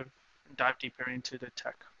perspective and dive deeper into the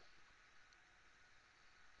tech.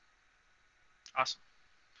 Awesome.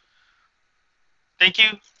 Thank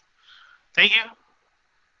you.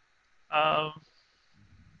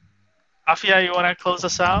 Afia, you want to close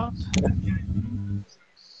us out?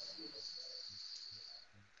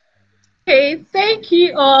 Okay, thank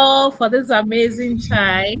you all for this amazing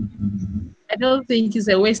time. I don't think it's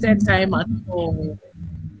a wasted time at all.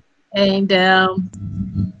 And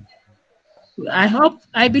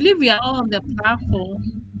I believe we are all on the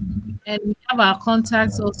platform, and we have our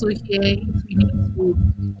contacts also here if we need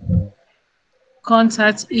to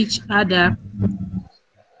contact each other.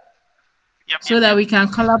 So that we can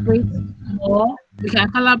collaborate more. We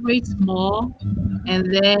can collaborate more,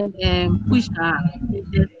 and then push our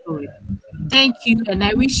business forward. Thank you, and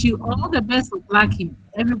I wish you all the best of luck in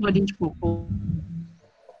everybody's proposal.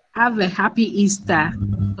 Have a happy Easter.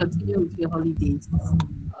 Continue with your holidays.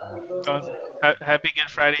 Happy Good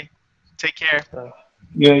Friday. Take care.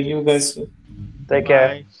 Yeah, you guys. Take care.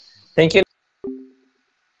 Bye. Thank you.